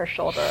parrot on her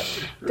shoulder.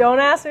 Don't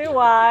ask me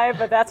why,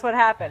 but that's what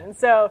happened. And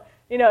so,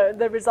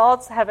 the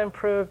results have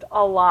improved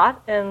a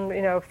lot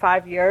in,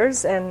 5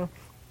 years, and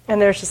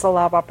there's just a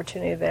lot of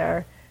opportunity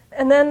there.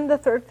 And then the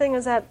third thing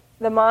is that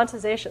the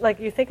monetization, like,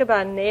 you think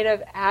about a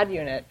native ad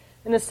unit,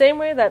 in the same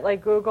way that,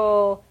 like,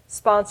 Google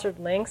sponsored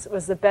links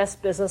was the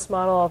best business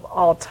model of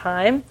all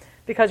time,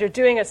 because you're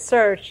doing a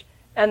search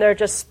and they're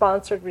just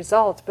sponsored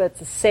results, but it's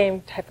the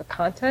same type of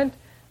content.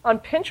 On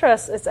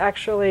Pinterest, it's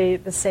actually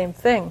the same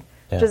thing,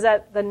 which is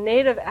that the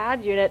native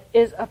ad unit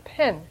is a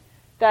pin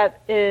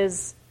that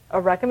is a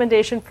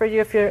recommendation for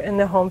you if you're in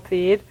the home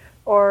feed,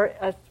 or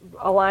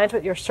aligned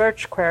with your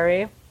search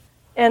query.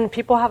 And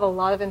people have a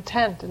lot of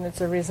intent, and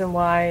it's a reason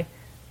why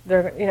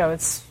they're,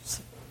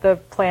 it's the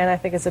plan, I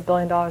think, is $1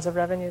 billion of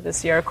revenue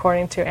this year,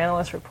 according to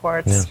analyst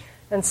reports. Yeah.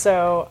 And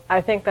so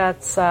I think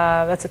that's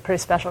a pretty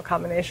special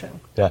combination.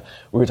 Yeah.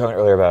 We were talking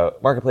earlier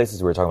about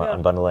marketplaces. We were talking about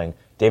unbundling.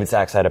 David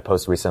Sachs had a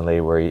post recently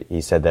where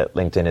he said that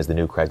LinkedIn is the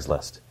new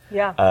Craigslist.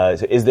 Yeah.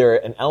 So is there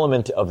an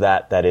element of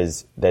that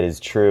is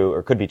true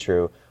or could be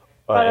true?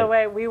 By the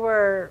way, we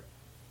were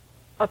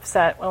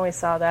upset when we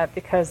saw that,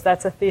 because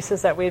that's a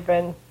thesis that we've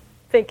been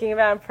thinking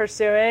about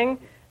pursuing.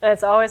 And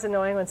it's always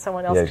annoying when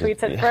someone else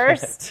tweets it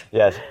first.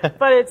 Yes.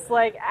 But it's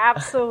like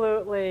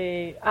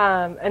absolutely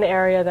an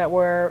area that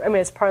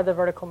it's part of the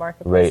vertical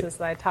marketplaces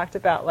that I talked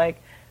about.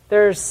 Like,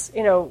 there's,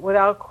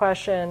 without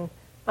question,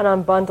 an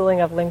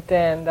unbundling of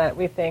LinkedIn that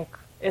we think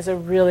is a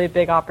really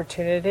big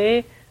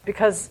opportunity,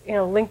 because,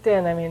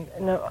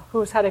 LinkedIn,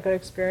 who's had a good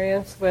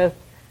experience with,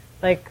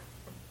 like,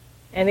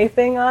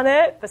 anything on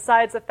it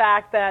besides the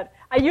fact that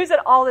I use it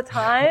all the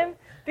time,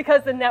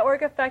 because the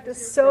network effect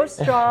is so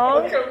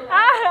strong.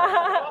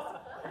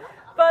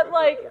 But,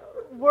 like,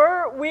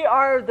 we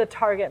are the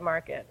target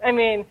market. I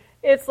mean,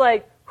 it's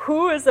like,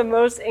 who is the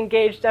most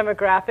engaged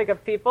demographic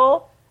of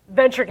people?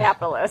 Venture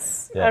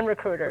capitalists and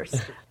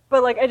recruiters.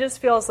 But, like, it just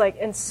feels like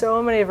in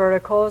so many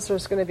verticals,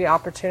 there's going to be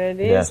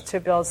opportunities to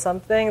build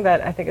something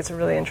that I think is a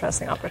really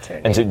interesting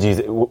opportunity. And so do you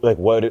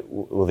what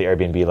will the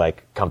Airbnb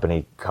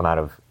company come out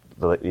of?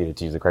 To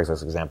use the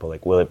Craigslist example,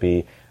 like, will it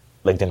be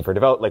LinkedIn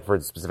for for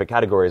specific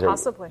categories?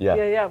 Possibly.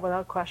 Yeah,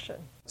 without question.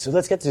 So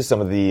let's get to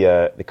some of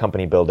the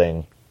company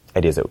building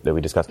ideas that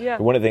we discussed. Yeah.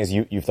 One of the things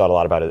you've thought a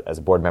lot about as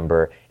a board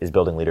member is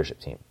building leadership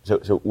team. So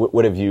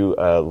what have you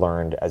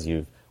learned as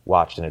you've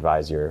watched and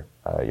advised your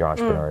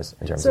entrepreneurs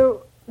in terms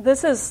of?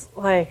 This is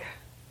like,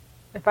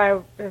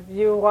 if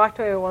you walked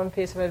away with one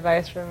piece of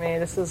advice from me,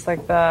 this is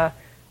like the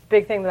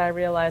big thing that I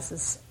realized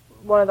is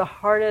one of the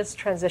hardest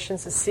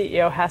transitions a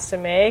CEO has to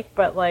make,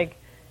 but like,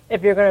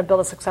 if you're going to build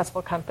a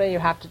successful company, you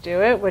have to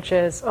do it, which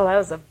is, that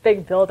was a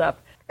big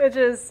buildup, which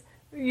is,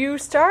 you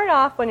start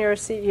off when you're a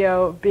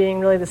CEO being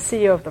really the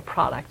CEO of the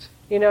product.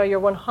 You're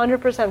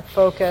 100%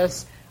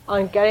 focused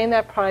on getting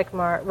that product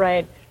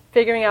right,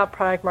 figuring out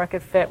product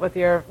market fit with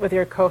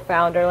your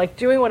co-founder, like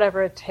doing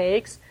whatever it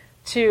takes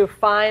to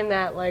find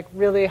that like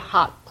really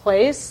hot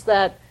place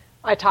that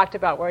I talked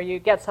about, where you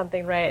get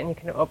something right and you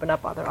can open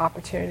up other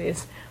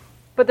opportunities.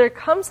 But there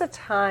comes a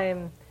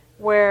time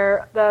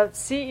where the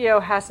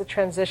CEO has to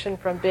transition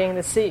from being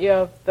the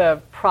CEO of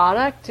the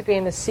product to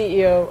being the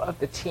CEO of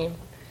the team.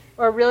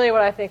 Or really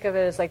what I think of it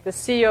as like the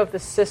CEO of the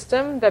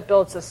system that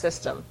builds the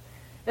system.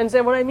 And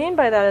so what I mean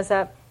by that is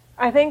that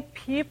I think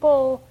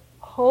people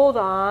hold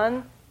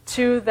on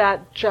to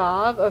that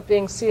job of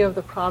being CEO of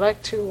the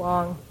product too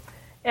long.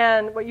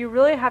 And what you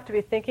really have to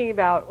be thinking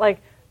about,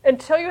 like,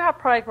 until you have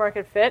product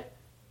market fit,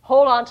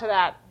 hold on to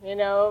that,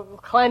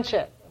 clench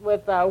it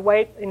with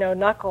white,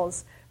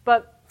 knuckles.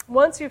 But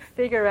once you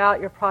figure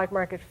out your product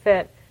market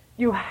fit,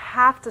 you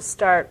have to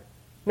start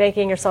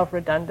making yourself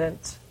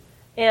redundant.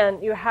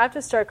 And you have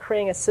to start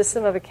creating a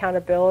system of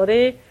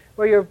accountability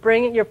where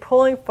you're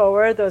pulling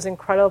forward those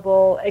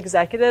incredible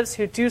executives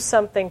who do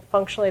something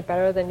functionally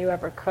better than you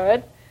ever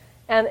could,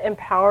 and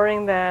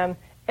empowering them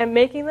and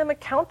making them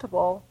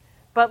accountable.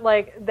 But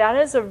like, that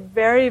is a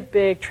very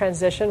big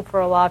transition for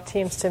a lot of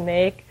teams to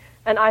make.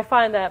 And I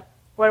find that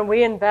when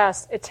we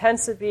invest, it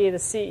tends to be the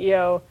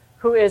CEO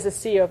who is the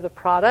CEO of the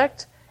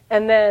product.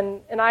 And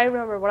I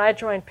remember when I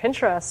joined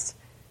Pinterest,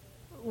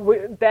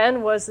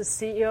 Ben was the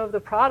CEO of the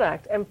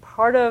product. And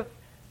part of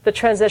the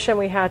transition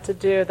we had to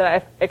do that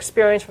I've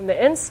experienced from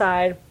the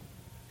inside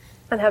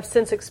and have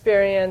since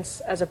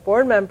experienced as a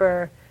board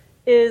member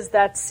is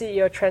that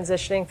CEO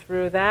transitioning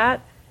through that.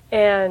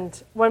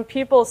 And when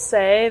people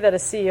say that a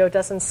CEO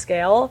doesn't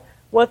scale,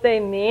 what they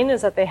mean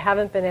is that they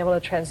haven't been able to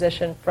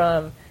transition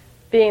from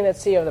being the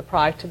CEO of the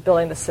product to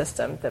building the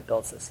system that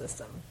builds the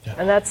system. Yeah.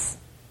 And that's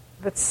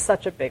that's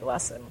such a big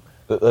lesson.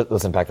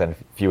 Let's unpack that in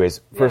a few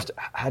ways. First,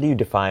 how do you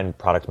define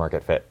product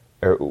market fit?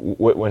 Or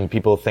when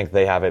people think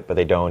they have it, but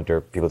they don't, or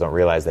people don't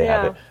realize they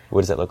have it,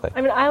 what does that look like?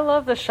 I mean, I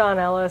love the Sean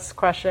Ellis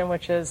question,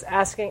 which is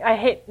asking, I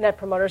hate Net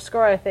Promoter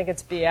Score, I think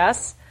it's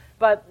BS,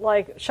 but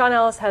like Sean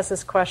Ellis has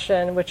this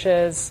question, which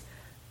is,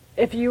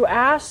 if you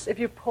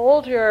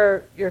polled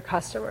your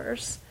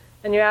customers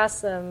and you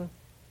asked them,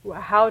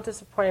 how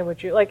disappointed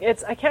would you, like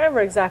I can't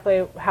remember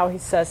exactly how he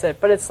says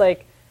it, but it's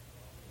like,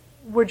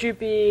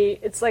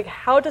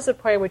 how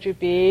disappointed would you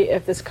be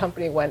if this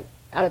company went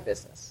out of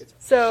business?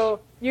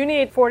 So you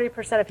need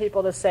 40% of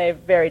people to say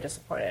very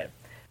disappointed.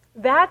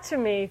 That to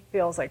me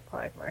feels like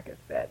product market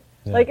fit.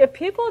 Yeah. Like if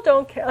people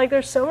don't care, like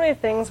there's so many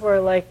things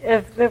where like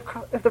if the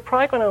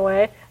product went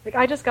away, like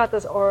I just got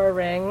this Oura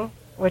Ring,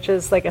 which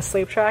is like a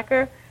sleep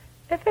tracker.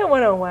 If it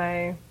went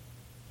away,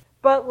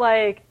 but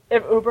like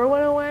if Uber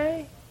went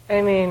away,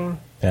 I mean,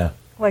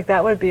 like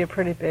that would be a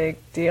pretty big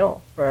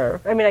deal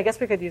I guess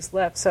we could use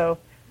Lyft. So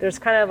there's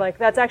kind of like,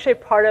 that's actually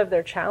part of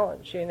their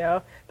challenge, you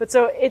know? But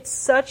so it's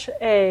such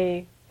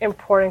a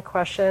important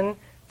question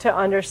to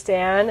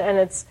understand.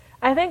 And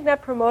I think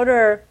Net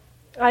Promoter,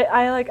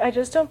 I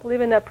just don't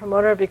believe in Net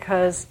Promoter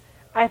because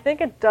I think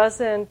it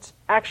doesn't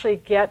actually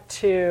get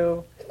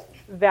to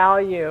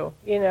value,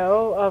 you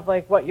know, of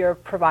like what you're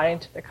providing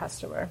to the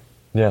customer.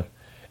 Yeah.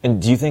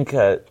 And do you think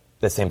the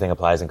same thing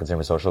applies in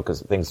consumer social?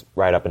 Because things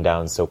ride up and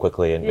down so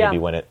quickly, and maybe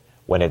when it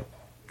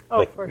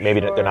maybe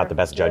they're not the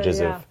best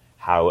judges of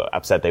how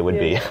upset they would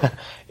be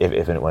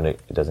if and when it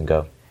doesn't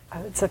go.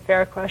 It's a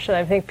fair question.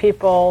 I think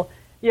people,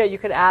 you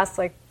could ask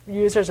like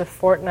users of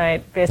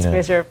Fortnite, basically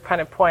as your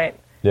kind of point.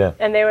 Yeah.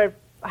 And they would,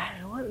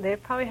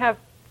 they'd probably have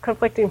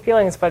conflicting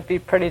feelings, but be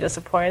pretty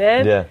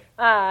disappointed. Yeah.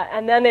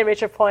 And then they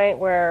reach a point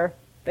where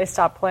they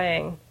stop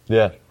playing.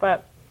 Yeah.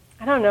 But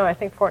I don't know. I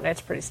think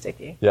Fortnite's pretty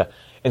sticky. Yeah.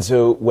 And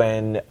so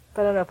when...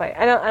 But I don't know if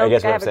I don't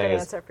guess think I have a good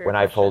answer for your when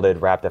question. I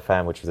folded Wrapped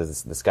FM, which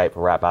was the Skype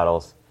for rap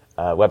battles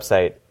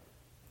website,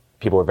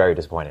 people were very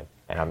disappointed.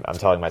 And I'm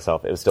telling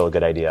myself it was still a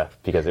good idea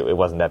because it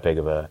wasn't that big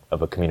of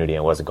a community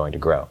and wasn't going to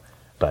grow.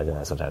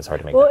 But sometimes it's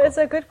hard to make that call. It's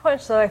a good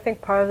point. So I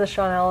think part of the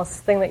Sean Ellis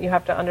thing that you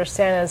have to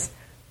understand is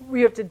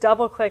you have to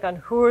double click on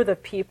who are the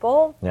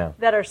people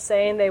that are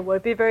saying they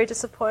would be very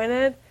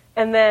disappointed,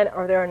 and then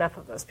are there enough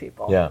of those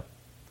people? Yeah.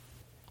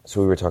 So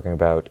we were talking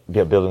about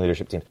building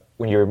leadership teams.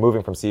 When you're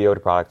moving from CEO to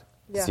product,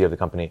 CEO of the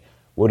company,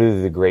 what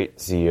do the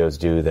great CEOs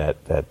do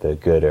that the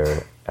good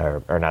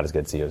or not as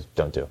good CEOs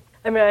don't do?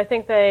 I mean, I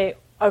think they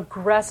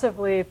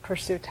aggressively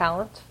pursue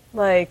talent.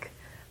 Like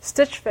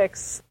Stitch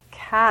Fix,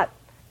 Kat,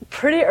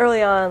 pretty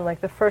early on,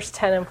 like the first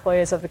 10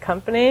 employees of the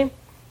company,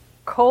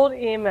 cold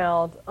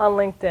emailed on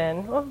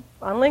LinkedIn,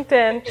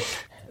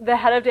 the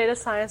head of data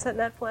science at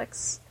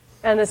Netflix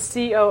and the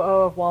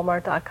COO of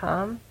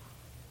Walmart.com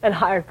and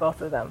hired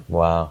both of them.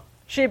 Wow.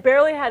 She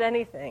barely had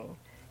anything.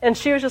 And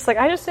she was just like,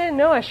 I just didn't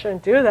know I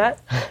shouldn't do that.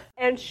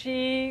 And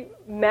she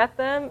met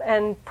them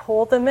and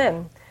pulled them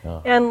in.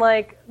 Oh. And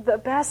like the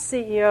best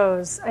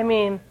CEOs, I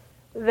mean,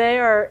 they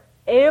are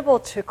able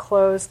to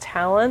close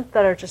talent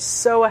that are just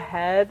so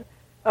ahead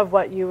of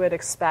what you would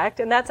expect.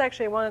 And that's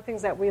actually one of the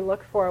things that we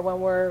look for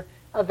when we're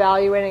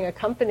evaluating a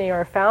company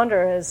or a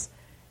founder is,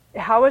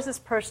 how is this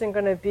person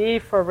going to be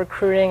for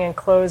recruiting and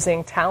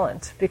closing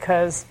talent?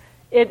 Because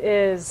it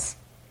is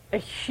a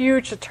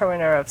huge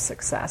determiner of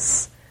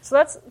success.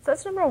 So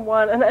that's number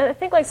one. And I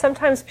think like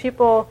sometimes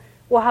people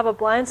will have a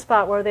blind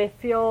spot where they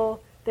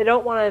feel they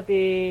don't want to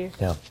be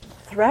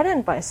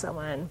threatened by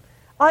someone.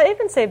 I'll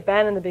even say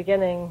Ben in the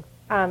beginning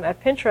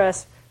at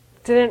Pinterest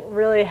didn't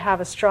really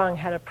have a strong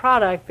head of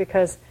product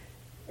because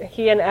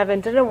he and Evan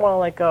didn't want to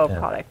let go of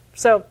product.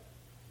 So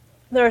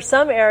there are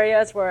some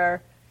areas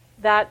where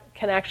that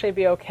can actually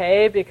be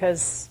okay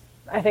because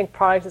I think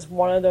product is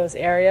one of those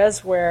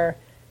areas where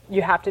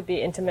you have to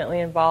be intimately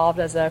involved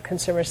as a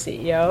consumer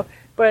CEO.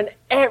 But in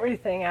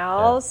everything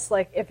else,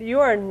 like if you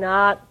are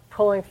not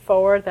pulling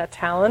forward that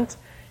talent,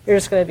 you're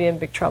just going to be in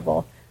big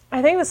trouble.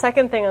 I think the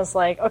second thing is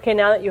like, okay,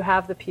 now that you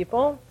have the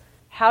people,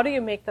 how do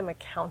you make them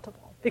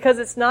accountable? Because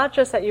it's not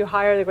just that you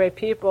hire the great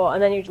people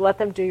and then you let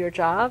them do their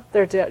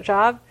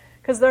job,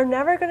 because they're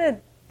never going to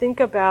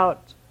think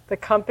about the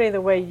company the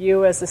way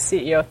you as the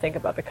CEO think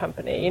about the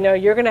company. You know,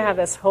 you're going to have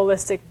this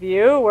holistic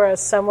view,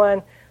 whereas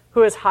someone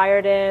who is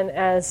hired in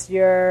as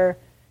your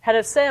head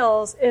of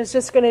sales is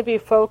just going to be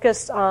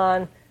focused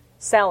on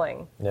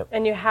selling. Yep.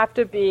 And you have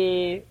to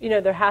be,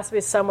 there has to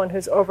be someone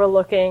who's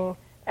overlooking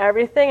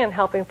everything and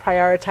helping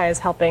prioritize,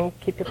 helping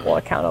keep people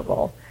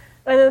accountable.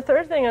 And the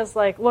third thing is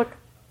like, look,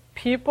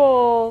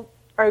 people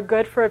are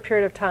good for a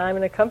period of time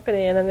in a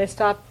company and then they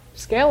stop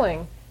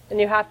scaling.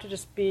 And you have to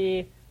just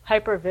be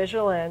hyper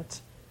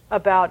vigilant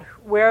about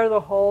where are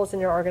the holes in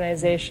your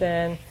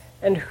organization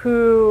and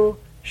who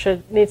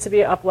needs to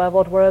be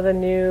up-leveled, what are the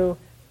new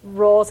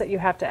roles that you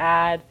have to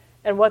add,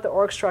 and what the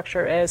org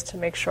structure is to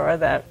make sure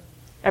that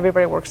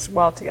everybody works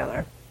well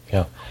together.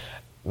 Yeah.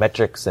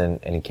 Metrics and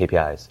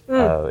KPIs,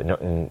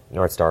 in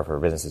North Star for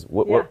businesses.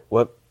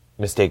 What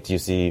mistake do you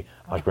see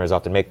entrepreneurs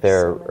often make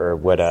there, or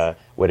what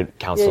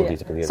counsel do you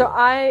typically give? So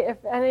if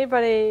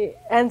anybody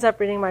ends up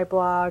reading my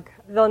blog,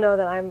 they'll know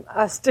that I'm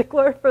a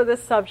stickler for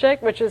this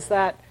subject, which is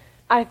that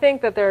I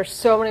think that there are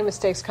so many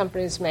mistakes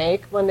companies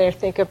make when they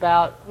think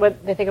about their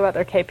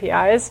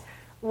KPIs.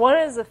 One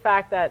is the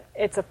fact that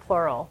it's a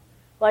plural.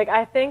 Like,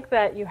 I think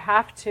that you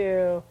have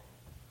to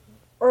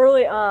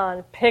early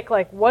on pick,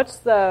 like, what's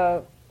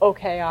the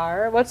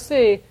OKR, what's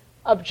the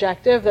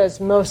objective that's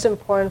most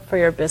important for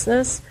your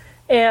business,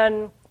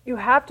 and you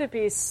have to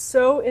be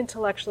so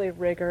intellectually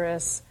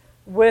rigorous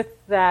with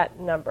that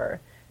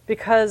number,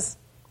 because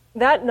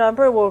that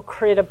number will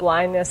create a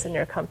blindness in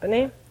your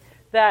company.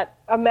 That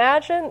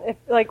imagine if,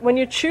 like, when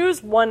you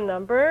choose one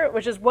number,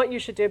 which is what you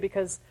should do,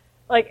 because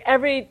like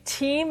every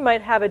team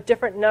might have a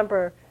different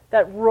number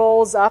that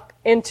rolls up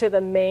into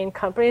the main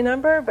company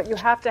number, but you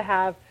have to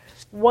have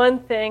one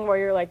thing where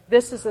you're like,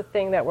 this is the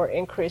thing that we're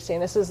increasing.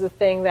 This is the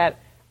thing that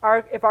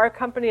if our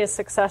company is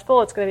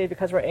successful, it's going to be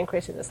because we're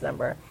increasing this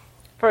number.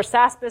 For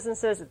SaaS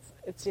businesses,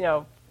 it's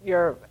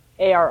your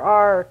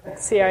ARR,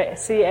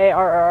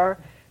 CARR.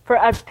 For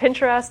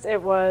Pinterest,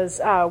 it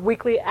was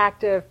weekly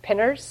active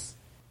pinners.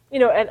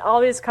 And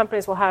all these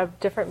companies will have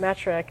different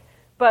metric,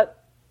 but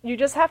you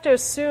just have to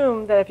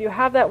assume that if you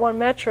have that one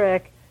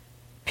metric,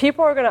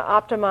 people are going to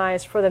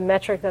optimize for the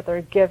metric that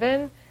they're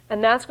given,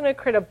 and that's going to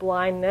create a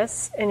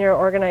blindness in your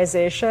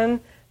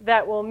organization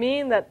that will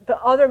mean that the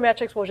other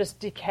metrics will just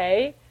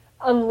decay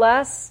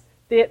unless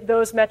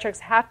those metrics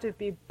have to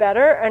be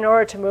better in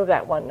order to move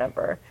that one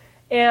number.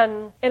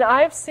 And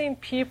I've seen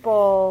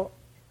people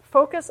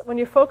when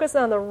you focus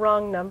on the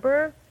wrong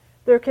number,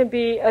 there can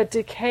be a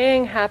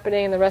decaying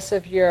happening in the rest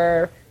of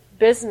your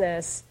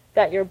business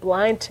that you're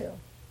blind to.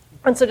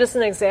 And so just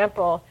an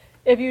example,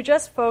 if you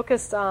just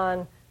focused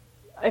on,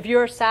 if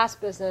you're a SaaS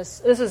business,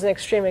 this is an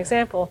extreme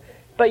example,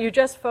 but you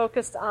just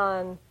focused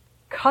on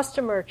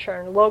customer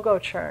churn, logo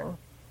churn,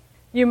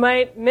 you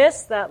might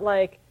miss that,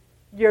 like,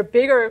 your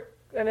bigger,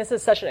 and this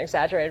is such an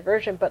exaggerated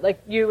version, but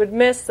like you would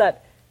miss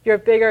that your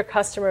bigger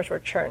customers were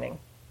churning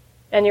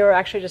and you were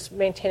actually just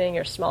maintaining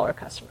your smaller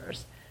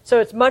customers. So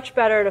it's much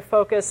better to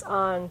focus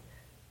on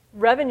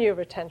revenue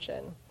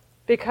retention,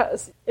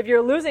 because if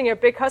you're losing your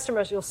big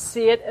customers, you'll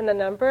see it in the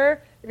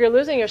number. If you're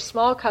losing your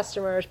small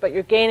customers, but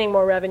you're gaining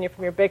more revenue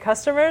from your big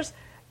customers,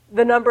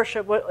 the number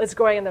is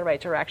going in the right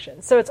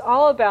direction. So it's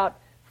all about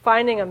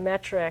finding a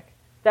metric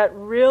that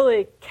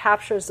really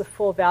captures the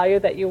full value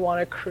that you want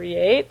to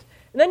create.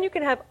 And then you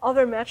can have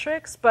other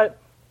metrics, but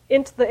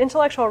the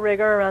intellectual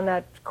rigor around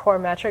that core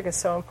metric is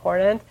so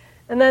important.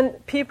 And then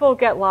people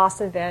get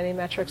lost in vanity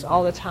metrics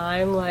all the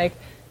time, like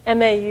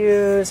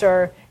MAUs,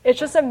 or it's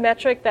just a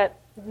metric that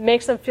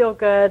makes them feel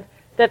good,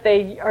 that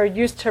they are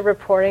used to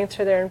reporting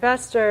to their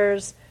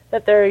investors,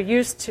 that they're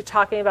used to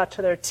talking about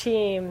to their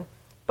team,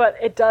 but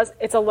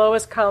it's a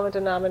lowest common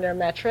denominator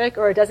metric,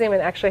 or it doesn't even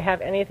actually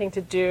have anything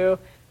to do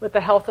with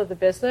the health of the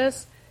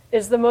business,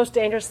 is the most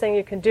dangerous thing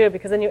you can do,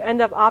 because then you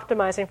end up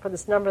optimizing for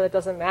this number that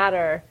doesn't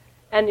matter,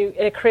 and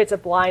it creates a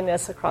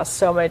blindness across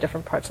so many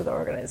different parts of the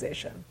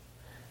organization.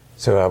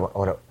 So I have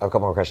a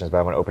couple more questions, but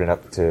I want to open it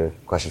up to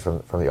questions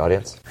from the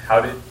audience.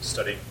 How did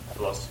studying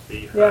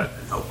philosophy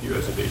help you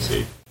as a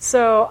VC?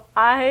 So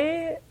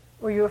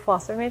were you a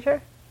philosophy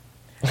major?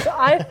 So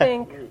I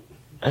think,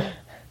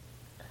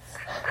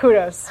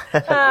 kudos.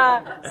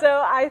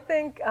 So I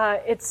think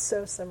it's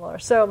so similar.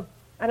 So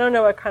I don't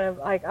know what kind of,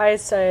 like, I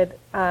studied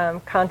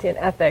Kantian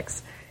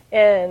ethics,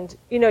 and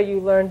you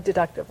learn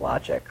deductive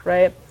logic,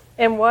 right?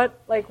 And what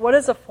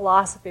is a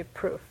philosophy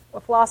proof?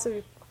 A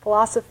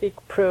philosophy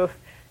proof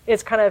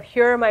is kind of,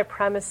 here are my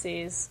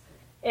premises,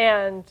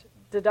 and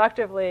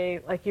deductively,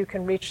 like, you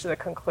can reach to the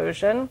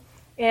conclusion.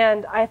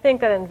 And I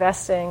think that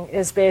investing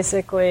is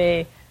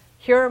basically,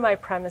 here are my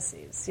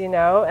premises,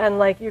 and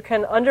like you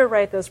can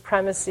underwrite those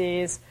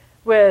premises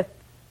with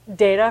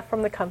data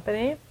from the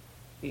company,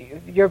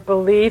 your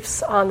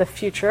beliefs on the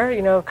future,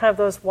 kind of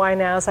those why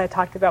nows I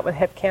talked about with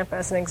HipCamp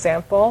as an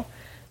example.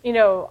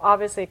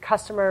 Obviously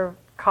customer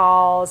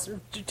calls,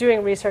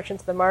 doing research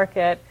into the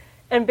market,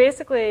 and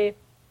basically,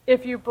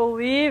 if you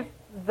believe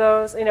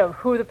those,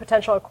 who the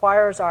potential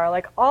acquirers are,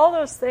 like, all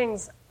those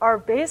things are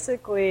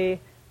basically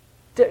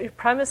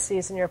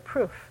premises in your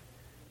proof.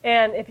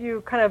 And if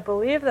you kind of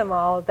believe them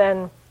all,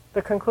 then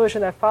the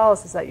conclusion that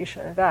follows is that you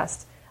should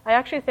invest. I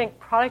actually think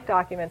product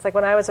documents, like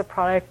when I was a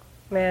product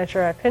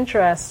manager at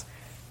Pinterest,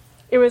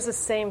 it was the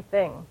same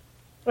thing,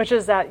 which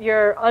is that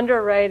you're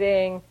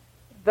underwriting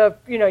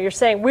you're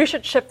saying we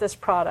should ship this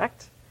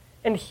product,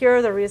 and here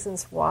are the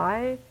reasons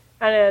why,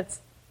 and it's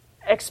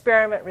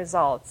experiment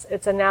results,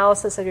 it's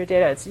analysis of your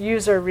data, it's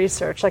user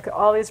research, like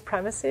all these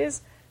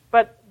premises,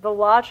 but the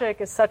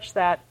logic is such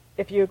that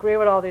if you agree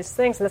with all these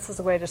things, and this is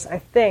the way I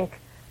think,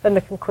 then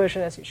the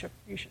conclusion is you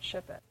should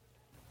ship it.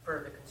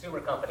 For the consumer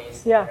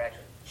companies, yeah, they're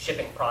actually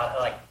shipping product,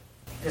 like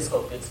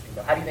physical goods to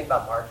people. How do you think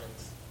about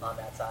margins on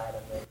that side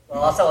of it?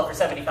 Well, I'll sell it for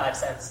 75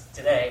 cents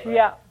today, but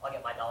I'll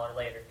get my dollar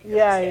later.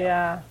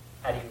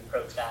 How do you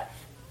approach that?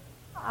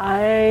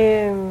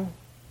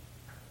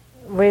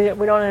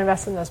 We don't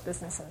invest in those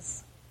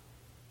businesses.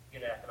 You're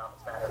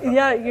matter.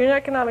 Yeah, unit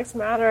economics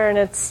matter, and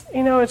it's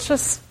it's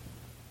just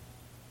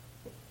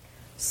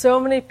so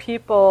many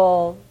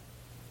people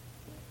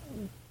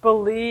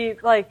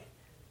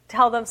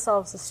tell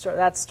themselves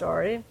that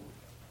story,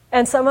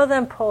 and some of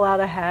them pull out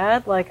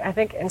ahead. Like I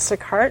think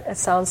Instacart, it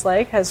sounds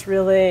like, has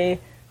really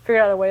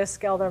figured out a way to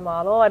scale their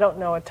model. I don't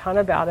know a ton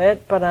about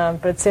it, but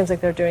it seems like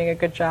they're doing a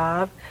good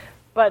job.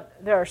 But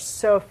there are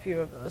so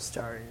few of those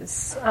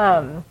stories,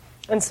 and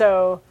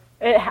so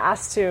it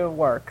has to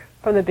work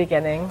from the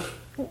beginning.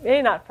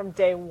 Maybe not from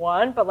day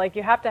one, but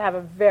you have to have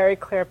a very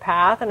clear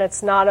path, and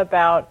it's not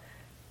about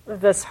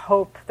this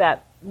hope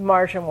that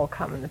margin will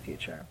come in the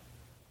future.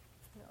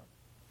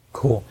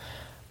 Cool.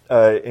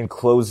 In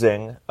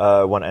closing,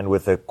 I want to end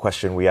with a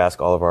question we ask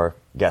all of our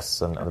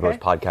guests on the Bros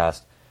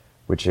podcast,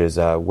 which is,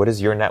 what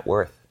is your net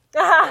worth?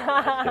 What's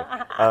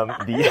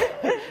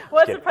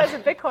the price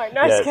of Bitcoin?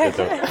 No,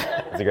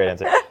 that's a great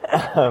answer.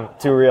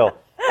 Too real.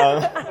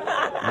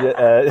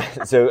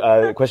 So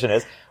the question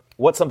is,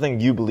 what's something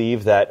you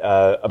believe that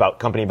about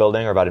company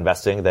building or about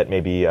investing that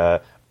maybe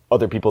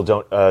other people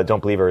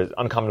don't believe or is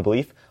uncommon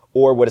belief?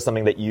 Or what is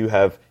something that you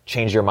have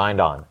changed your mind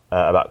on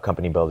about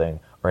company building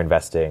or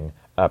investing,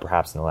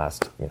 perhaps in the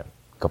last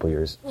couple of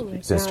years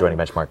since joining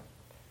Benchmark?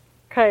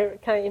 Can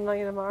I email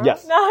you tomorrow?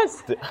 Yes. No,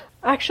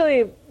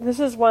 actually, this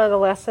is one of the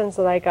lessons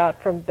that I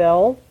got from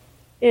Bill.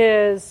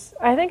 Is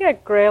I think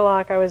at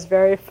Greylock I was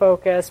very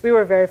focused. We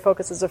were very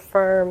focused as a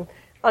firm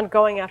on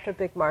going after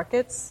big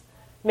markets,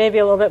 maybe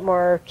a little bit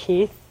more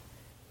Keith.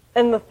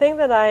 And the thing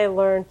that I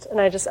learned, and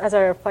as I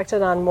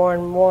reflected on more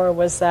and more,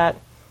 was that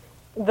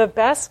the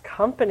best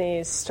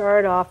companies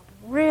start off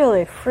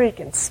really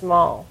freaking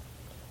small.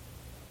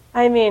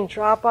 I mean,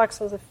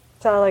 Dropbox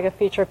sounded like a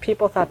feature.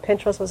 People thought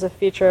Pinterest was a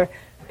feature.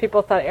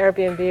 People thought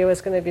Airbnb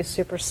was going to be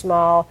super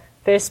small.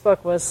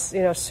 Facebook was,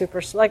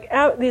 super small.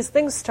 These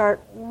things start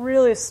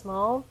really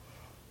small.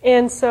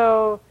 And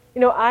so,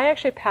 I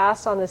actually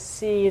passed on the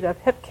seed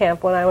of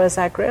HipCamp when I was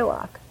at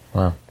Greylock.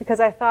 Wow. Because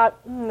I thought,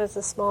 it's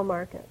a small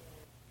market.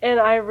 And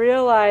I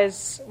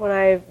realized when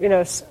I,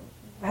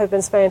 have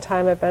been spending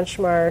time at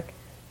Benchmark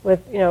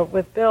with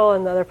Bill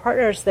and the other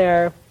partners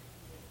there,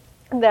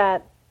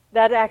 that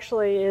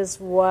actually is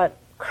what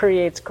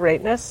creates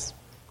greatness.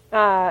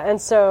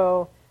 And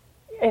so,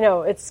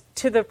 it's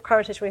to the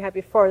conversation we had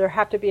before, there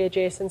have to be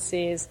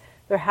adjacencies,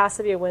 there has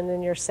to be a win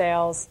in your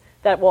sales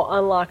that will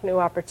unlock new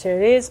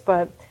opportunities,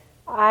 but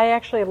I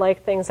actually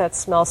like things that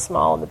smell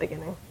small in the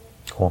beginning.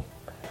 Cool.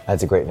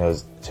 That's a great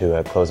note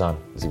to close on.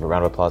 Let's give a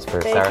round of applause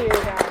for Sarah. Thank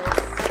you, guys.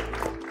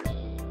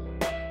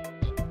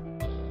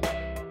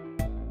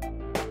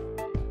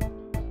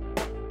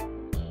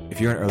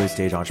 If you're an early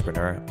stage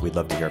entrepreneur, we'd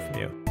love to hear from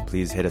you.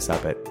 Please hit us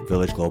up at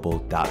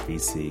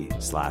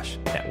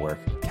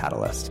villageglobal.vc/network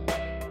catalyst.